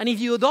changing. And if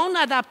you don't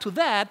adapt to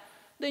that,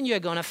 then you're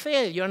going to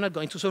fail. You're not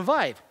going to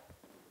survive.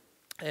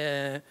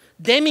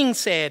 Deming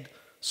said,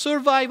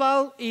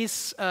 survival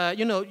is,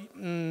 you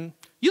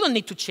don't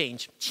need to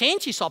change.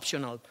 Change is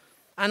optional.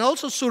 And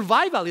also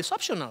survival is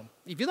optional.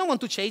 If you don't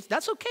want to change,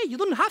 that's okay. You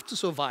don't have to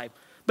survive.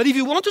 But if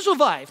you want to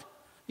survive,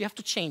 you have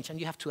to change and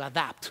you have to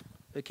adapt.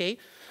 Okay?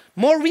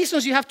 More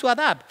reasons you have to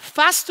adapt.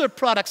 Faster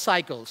product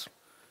cycles.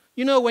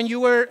 When you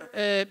were,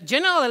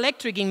 General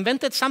Electric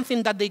invented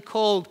something that they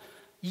called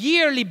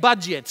yearly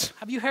budgets.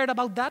 Have you heard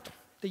about that?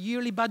 The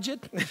yearly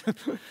budget?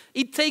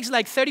 It takes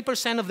like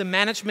 30% of the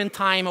management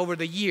time over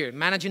the year,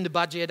 managing the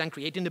budget and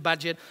creating the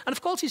budget. And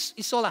of course,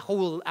 it's all a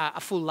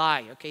full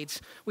lie, okay?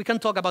 We can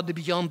talk about the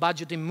beyond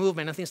budgeting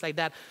movement and things like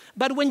that.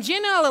 But when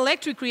General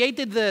Electric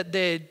created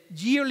the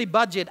yearly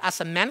budget as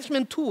a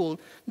management tool,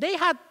 they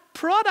had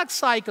product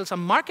cycles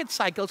and market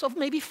cycles of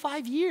maybe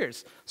 5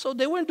 years. So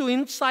they were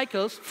doing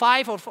cycles,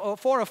 4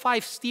 or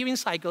 5 steering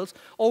cycles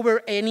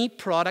over any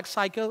product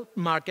cycle,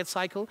 market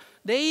cycle.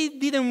 They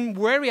didn't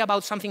worry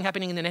about something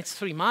happening in the next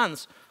 3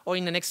 months or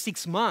in the next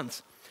 6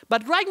 months.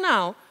 But right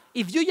now,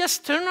 if you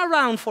just turn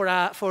around for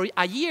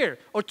a year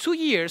or 2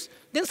 years,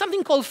 then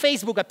something called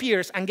Facebook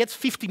appears and gets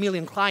 50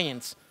 million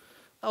clients.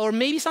 Or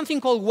maybe something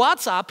called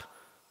WhatsApp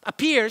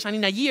appears and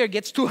in a year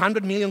gets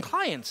 200 million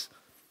clients.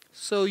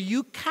 So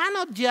you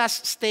cannot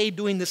just stay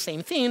doing the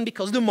same thing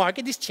because the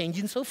market is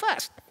changing so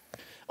fast.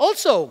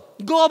 Also,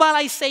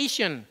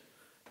 globalization.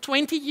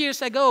 20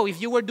 years ago,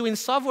 if you were doing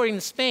software in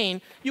Spain,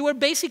 you were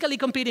basically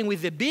competing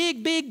with the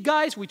big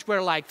guys, which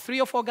were like 3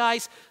 or 4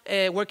 guys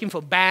working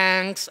for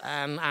banks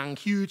and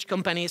huge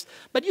companies.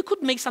 But you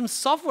could make some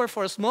software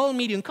for small,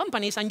 medium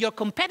companies, and your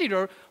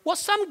competitor was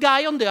some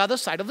guy on the other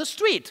side of the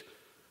street.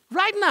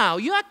 Right now,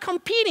 you are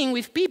competing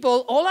with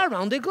people all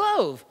around the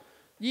globe.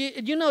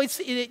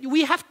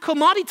 We have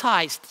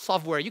commoditized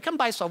software. You can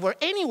buy software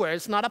anywhere.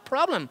 It's not a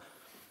problem.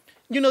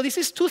 This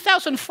is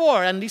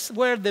 2004, and these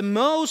were the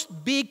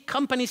most big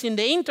companies in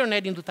the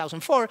internet in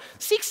 2004.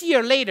 6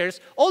 years later,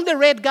 all the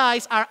red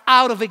guys are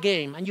out of the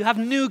game, and you have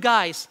new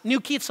guys, new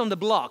kids on the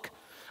block.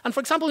 And for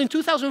example, in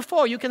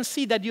 2004, you can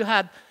see that you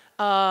had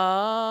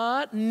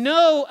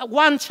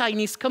one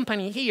Chinese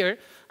company here.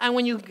 And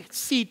when you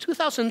see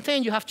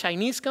 2010, you have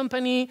Chinese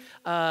company,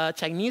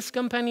 Chinese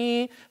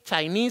company,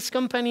 Chinese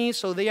company.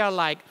 So they are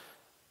like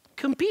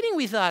competing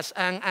with us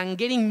and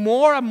getting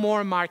more and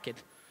more market.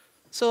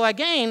 So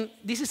again,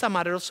 this is a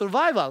matter of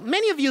survival.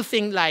 Many of you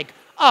think like,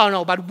 oh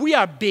no, but we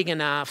are big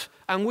enough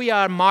and we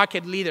are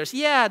market leaders.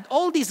 Yeah,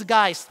 all these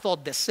guys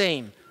thought the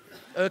same,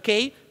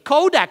 okay?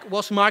 Kodak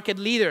was market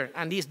leader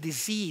and is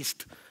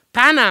deceased.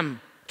 Pan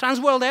Am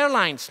Transworld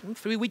Airlines,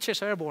 3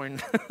 witches airborne.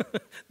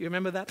 You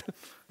remember that?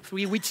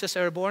 3 witches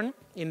airborne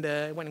in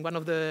one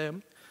of the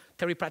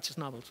Terry Pratchett's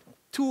novels.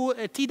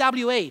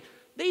 TWA,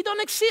 they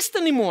don't exist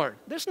anymore.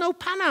 There's no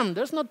Pan Am,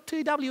 there's no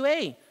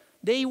TWA.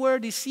 They were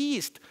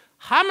deceased.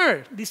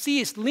 Hammer,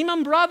 deceased.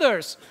 Lehman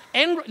Brothers.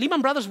 And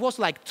Lehman Brothers was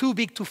like too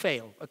big to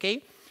fail,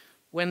 okay?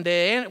 When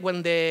the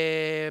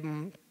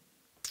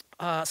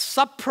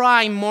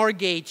subprime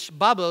mortgage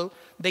bubble,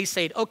 they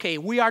said, okay,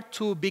 we are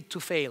too big to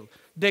fail.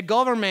 The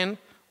government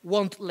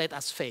won't let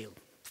us fail.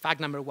 Fact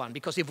number 1,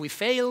 because if we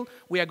fail,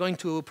 we are going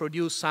to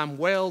produce some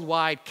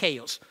worldwide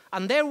chaos.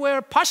 And they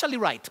were partially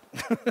right.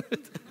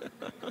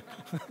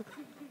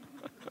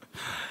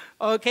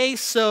 Okay,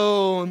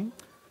 so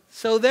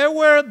there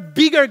were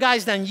bigger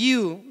guys than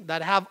you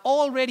that have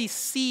already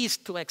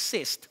ceased to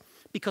exist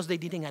because they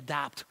didn't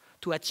adapt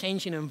to a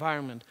changing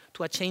environment,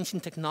 to a changing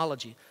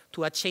technology,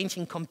 to a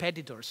changing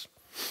competitors.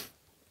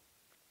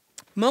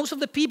 Most of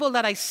the people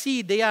that I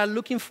see, they are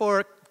looking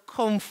for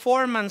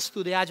conformance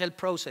to the Agile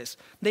process.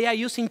 They are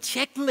using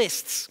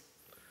checklists.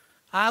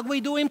 Are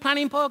we doing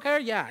planning poker?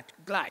 Yeah,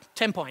 glad,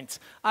 10 points.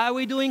 Are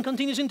we doing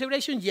continuous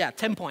integration? Yeah,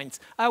 10 points.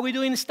 Are we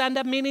doing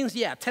stand-up meetings?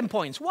 Yeah, 10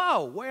 points.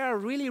 Wow, we are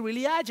really,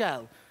 really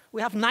agile.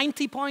 We have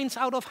 90 points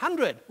out of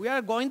 100. We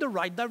are going the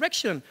right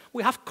direction.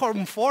 We have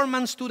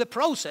conformance to the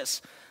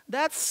process.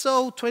 That's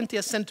so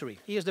 20th century.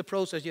 Here's the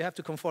process. You have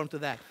to conform to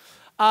that.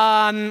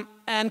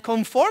 And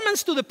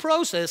conformance to the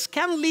process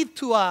can lead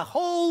to a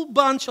whole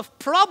bunch of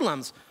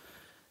problems.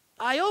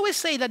 I always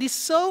say that it's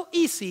so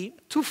easy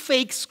to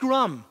fake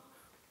Scrum.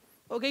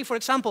 Okay, for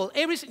example,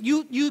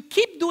 you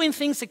keep doing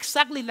things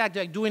exactly like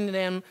you're doing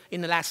them in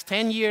the last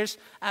 10 years,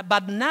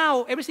 but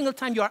now every single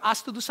time you are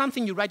asked to do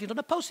something, you write it on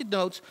a Post-it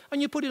notes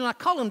and you put it on a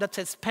column that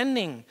says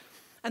pending.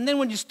 And then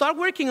when you start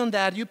working on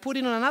that, you put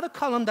it on another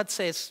column that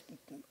says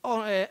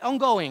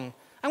ongoing.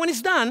 And when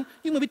it's done,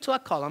 you move it to a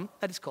column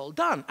that is called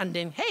done. And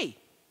then, hey,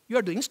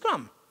 you're doing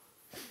Scrum.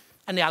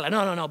 And they are like,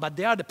 no, but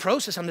they are the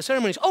process and the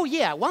ceremonies. Oh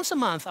yeah, once a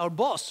month our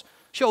boss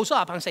shows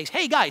up and says,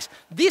 hey guys,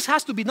 this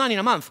has to be done in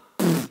a month.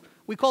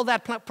 We call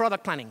that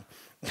product planning.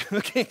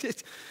 Okay?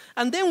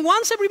 And then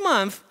once every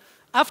month,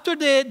 after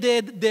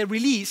the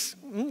release,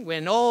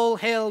 when all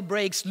hell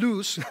breaks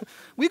loose,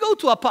 we go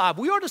to a pub,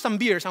 we order some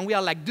beers, and we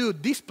are like,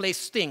 dude, this place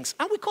stinks.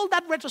 And we call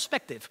that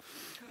retrospective.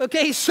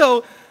 Okay,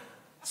 so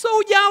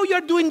now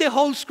you're doing the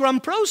whole Scrum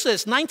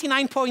process,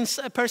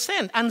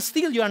 99%, and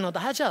still you are not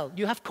agile.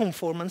 You have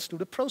conformance to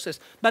the process,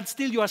 but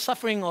still you are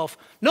suffering of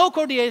no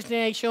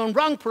coordination,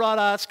 wrong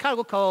products,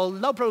 cargo call,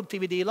 low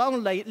productivity,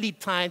 long lead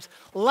times,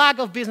 lack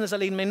of business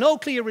alignment, no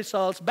clear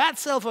results, bad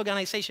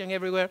self-organization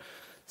everywhere.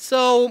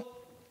 So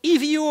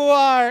if you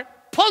are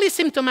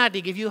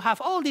polysymptomatic, if you have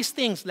all these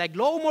things like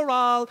low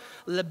morale,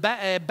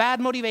 bad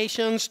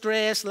motivation,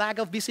 stress, lack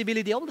of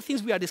visibility, all the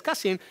things we are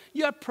discussing,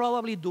 you are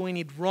probably doing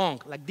it wrong.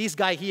 Like this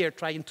guy here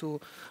trying to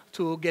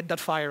get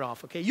that fire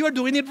off, okay? You are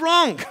doing it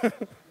wrong.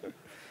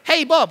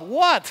 Hey, Bob,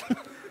 what?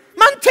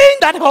 Maintain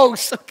that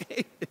hose,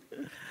 okay?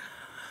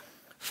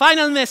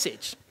 Final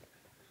message.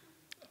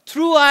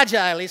 True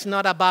Agile is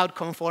not about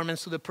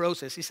conformance to the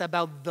process. It's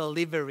about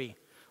delivery.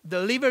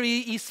 Delivery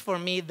is, for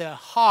me, the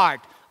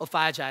heart of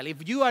Agile.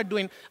 If you are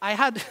doing,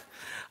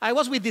 I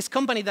was with this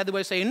company that they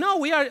were saying, no,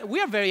 we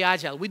are very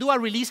agile. We do a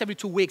release every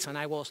 2 weeks. And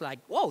I was like,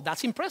 whoa,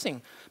 that's impressive.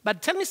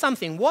 But tell me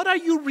something, what are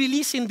you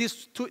releasing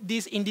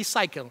in this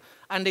cycle?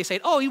 And they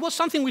said, oh, it was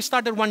something we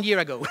started 1 year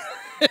ago.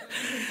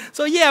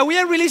 So yeah, we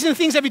are releasing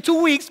things every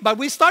 2 weeks, but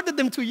we started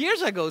them 2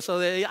 years ago. So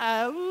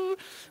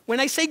when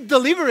I say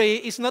delivery,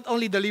 it's not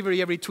only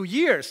delivery every 2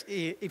 years.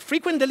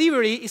 Frequent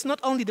delivery is not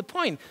only the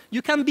point.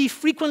 You can be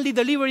frequently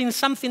delivering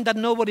something that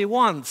nobody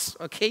wants,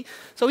 okay?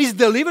 So it's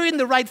delivering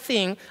the right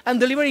thing and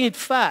delivering it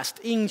fast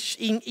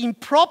in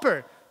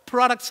proper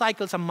product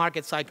cycles and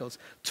market cycles.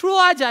 True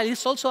Agile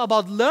is also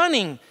about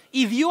learning.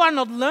 If you are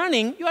not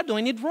learning, you are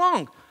doing it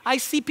wrong. I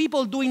see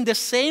people doing the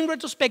same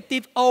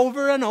retrospective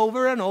over and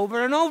over and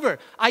over and over.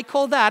 I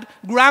call that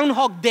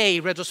Groundhog Day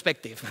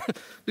retrospective.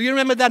 Do you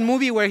remember that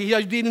movie where he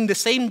was doing the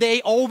same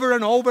day over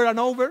and over and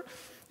over?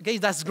 Okay,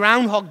 that's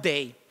Groundhog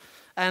Day.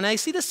 And I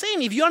see the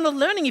same. If you are not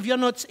learning, if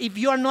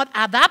you are not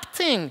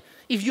adapting,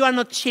 if you are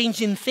not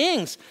changing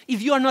things,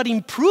 if you are not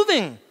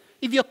improving,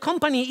 if your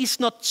company is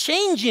not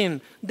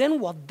changing, then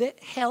what the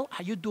hell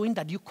are you doing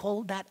that you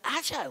call that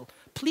agile?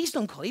 Please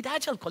don't call it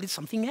agile, call it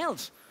something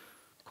else.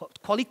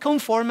 Call it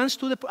conformance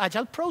to the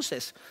agile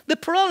process. The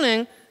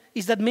problem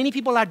is that many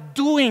people are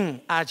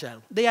doing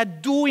agile. They are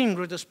doing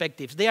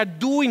retrospectives. They are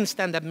doing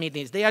stand-up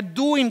meetings. They are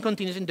doing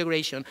continuous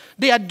integration.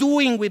 They are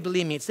doing with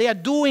limits. They are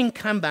doing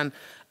Kanban.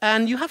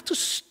 And you have to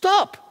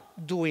stop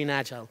doing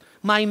agile.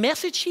 My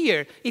message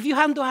here, if you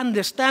have to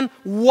understand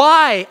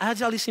why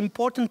agile is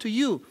important to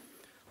you,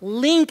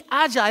 link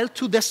agile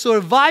to the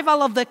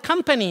survival of the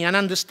company and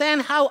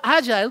understand how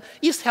agile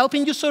is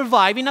helping you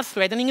survive in a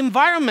threatening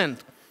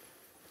environment.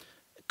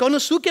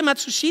 Konosuke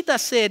Matsushita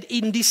said,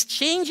 in this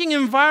changing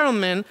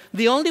environment,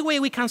 the only way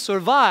we can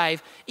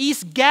survive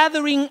is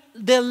gathering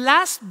the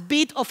last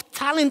bit of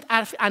talent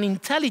and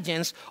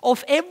intelligence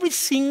of every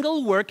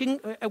single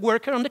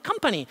worker on the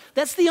company.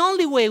 That's the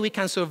only way we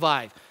can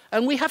survive.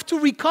 And we have to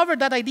recover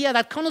that idea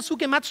that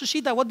Konosuke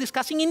Matsushita was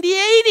discussing in the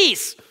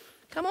 80s.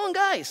 Come on,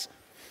 guys.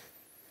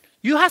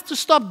 You have to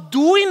stop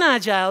doing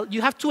Agile. You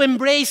have to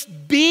embrace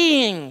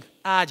being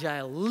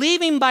Agile,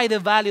 living by the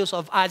values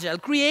of Agile,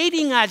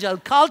 creating Agile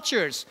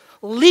cultures,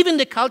 living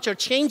the culture,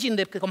 changing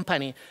the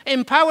company,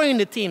 empowering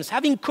the teams,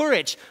 having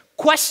courage,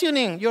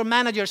 questioning your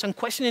managers and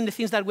questioning the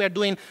things that we are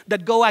doing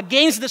that go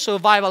against the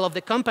survival of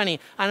the company.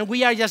 And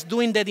we are just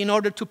doing that in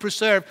order to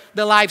preserve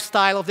the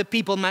lifestyle of the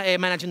people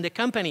managing the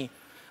company.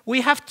 We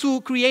have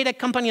to create a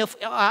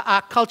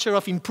culture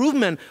of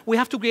improvement. We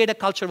have to create a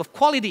culture of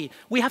quality.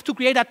 We have to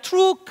create a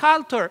true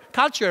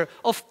culture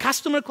of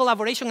customer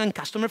collaboration and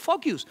customer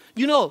focus.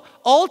 You know,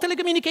 all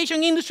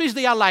telecommunication industries,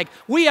 they are like,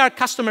 we are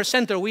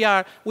customer-centered.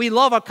 We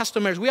love our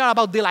customers. We are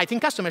about delighting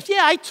customers.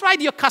 Yeah, I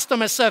tried your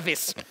customer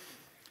service.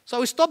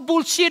 So stop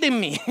bullshitting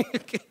me.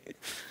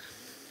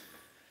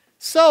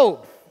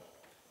 So,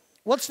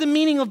 what's the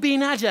meaning of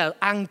being Agile?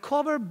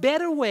 Uncover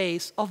better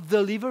ways of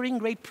delivering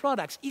great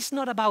products. It's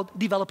not about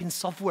developing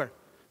software.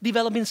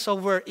 Developing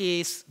software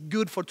is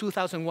good for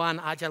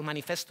 2001 Agile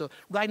Manifesto.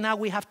 Right now,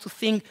 we have to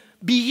think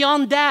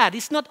beyond that.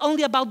 It's not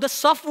only about the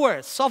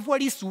software. Software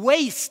is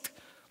waste.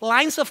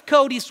 Lines of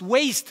code is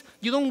waste.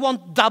 You don't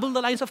want double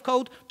the lines of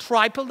code,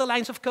 triple the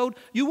lines of code.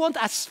 You want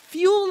as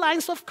few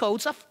lines of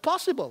code as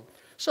possible.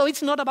 So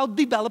it's not about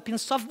developing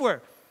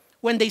software.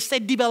 When they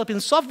said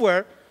developing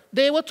software,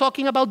 they were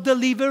talking about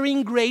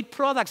delivering great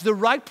products the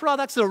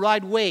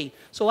right way.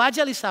 So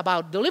Agile is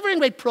about delivering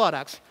great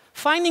products,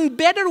 finding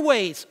better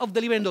ways of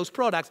delivering those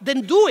products,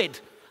 then do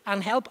it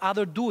and help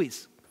others do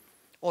it.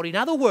 Or in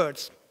other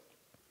words,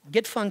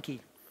 get funky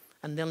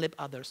and then let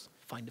others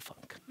find the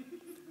funk.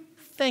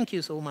 Thank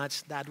you so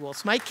much. That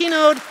was my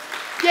keynote.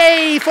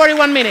 Yay,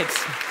 41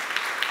 minutes.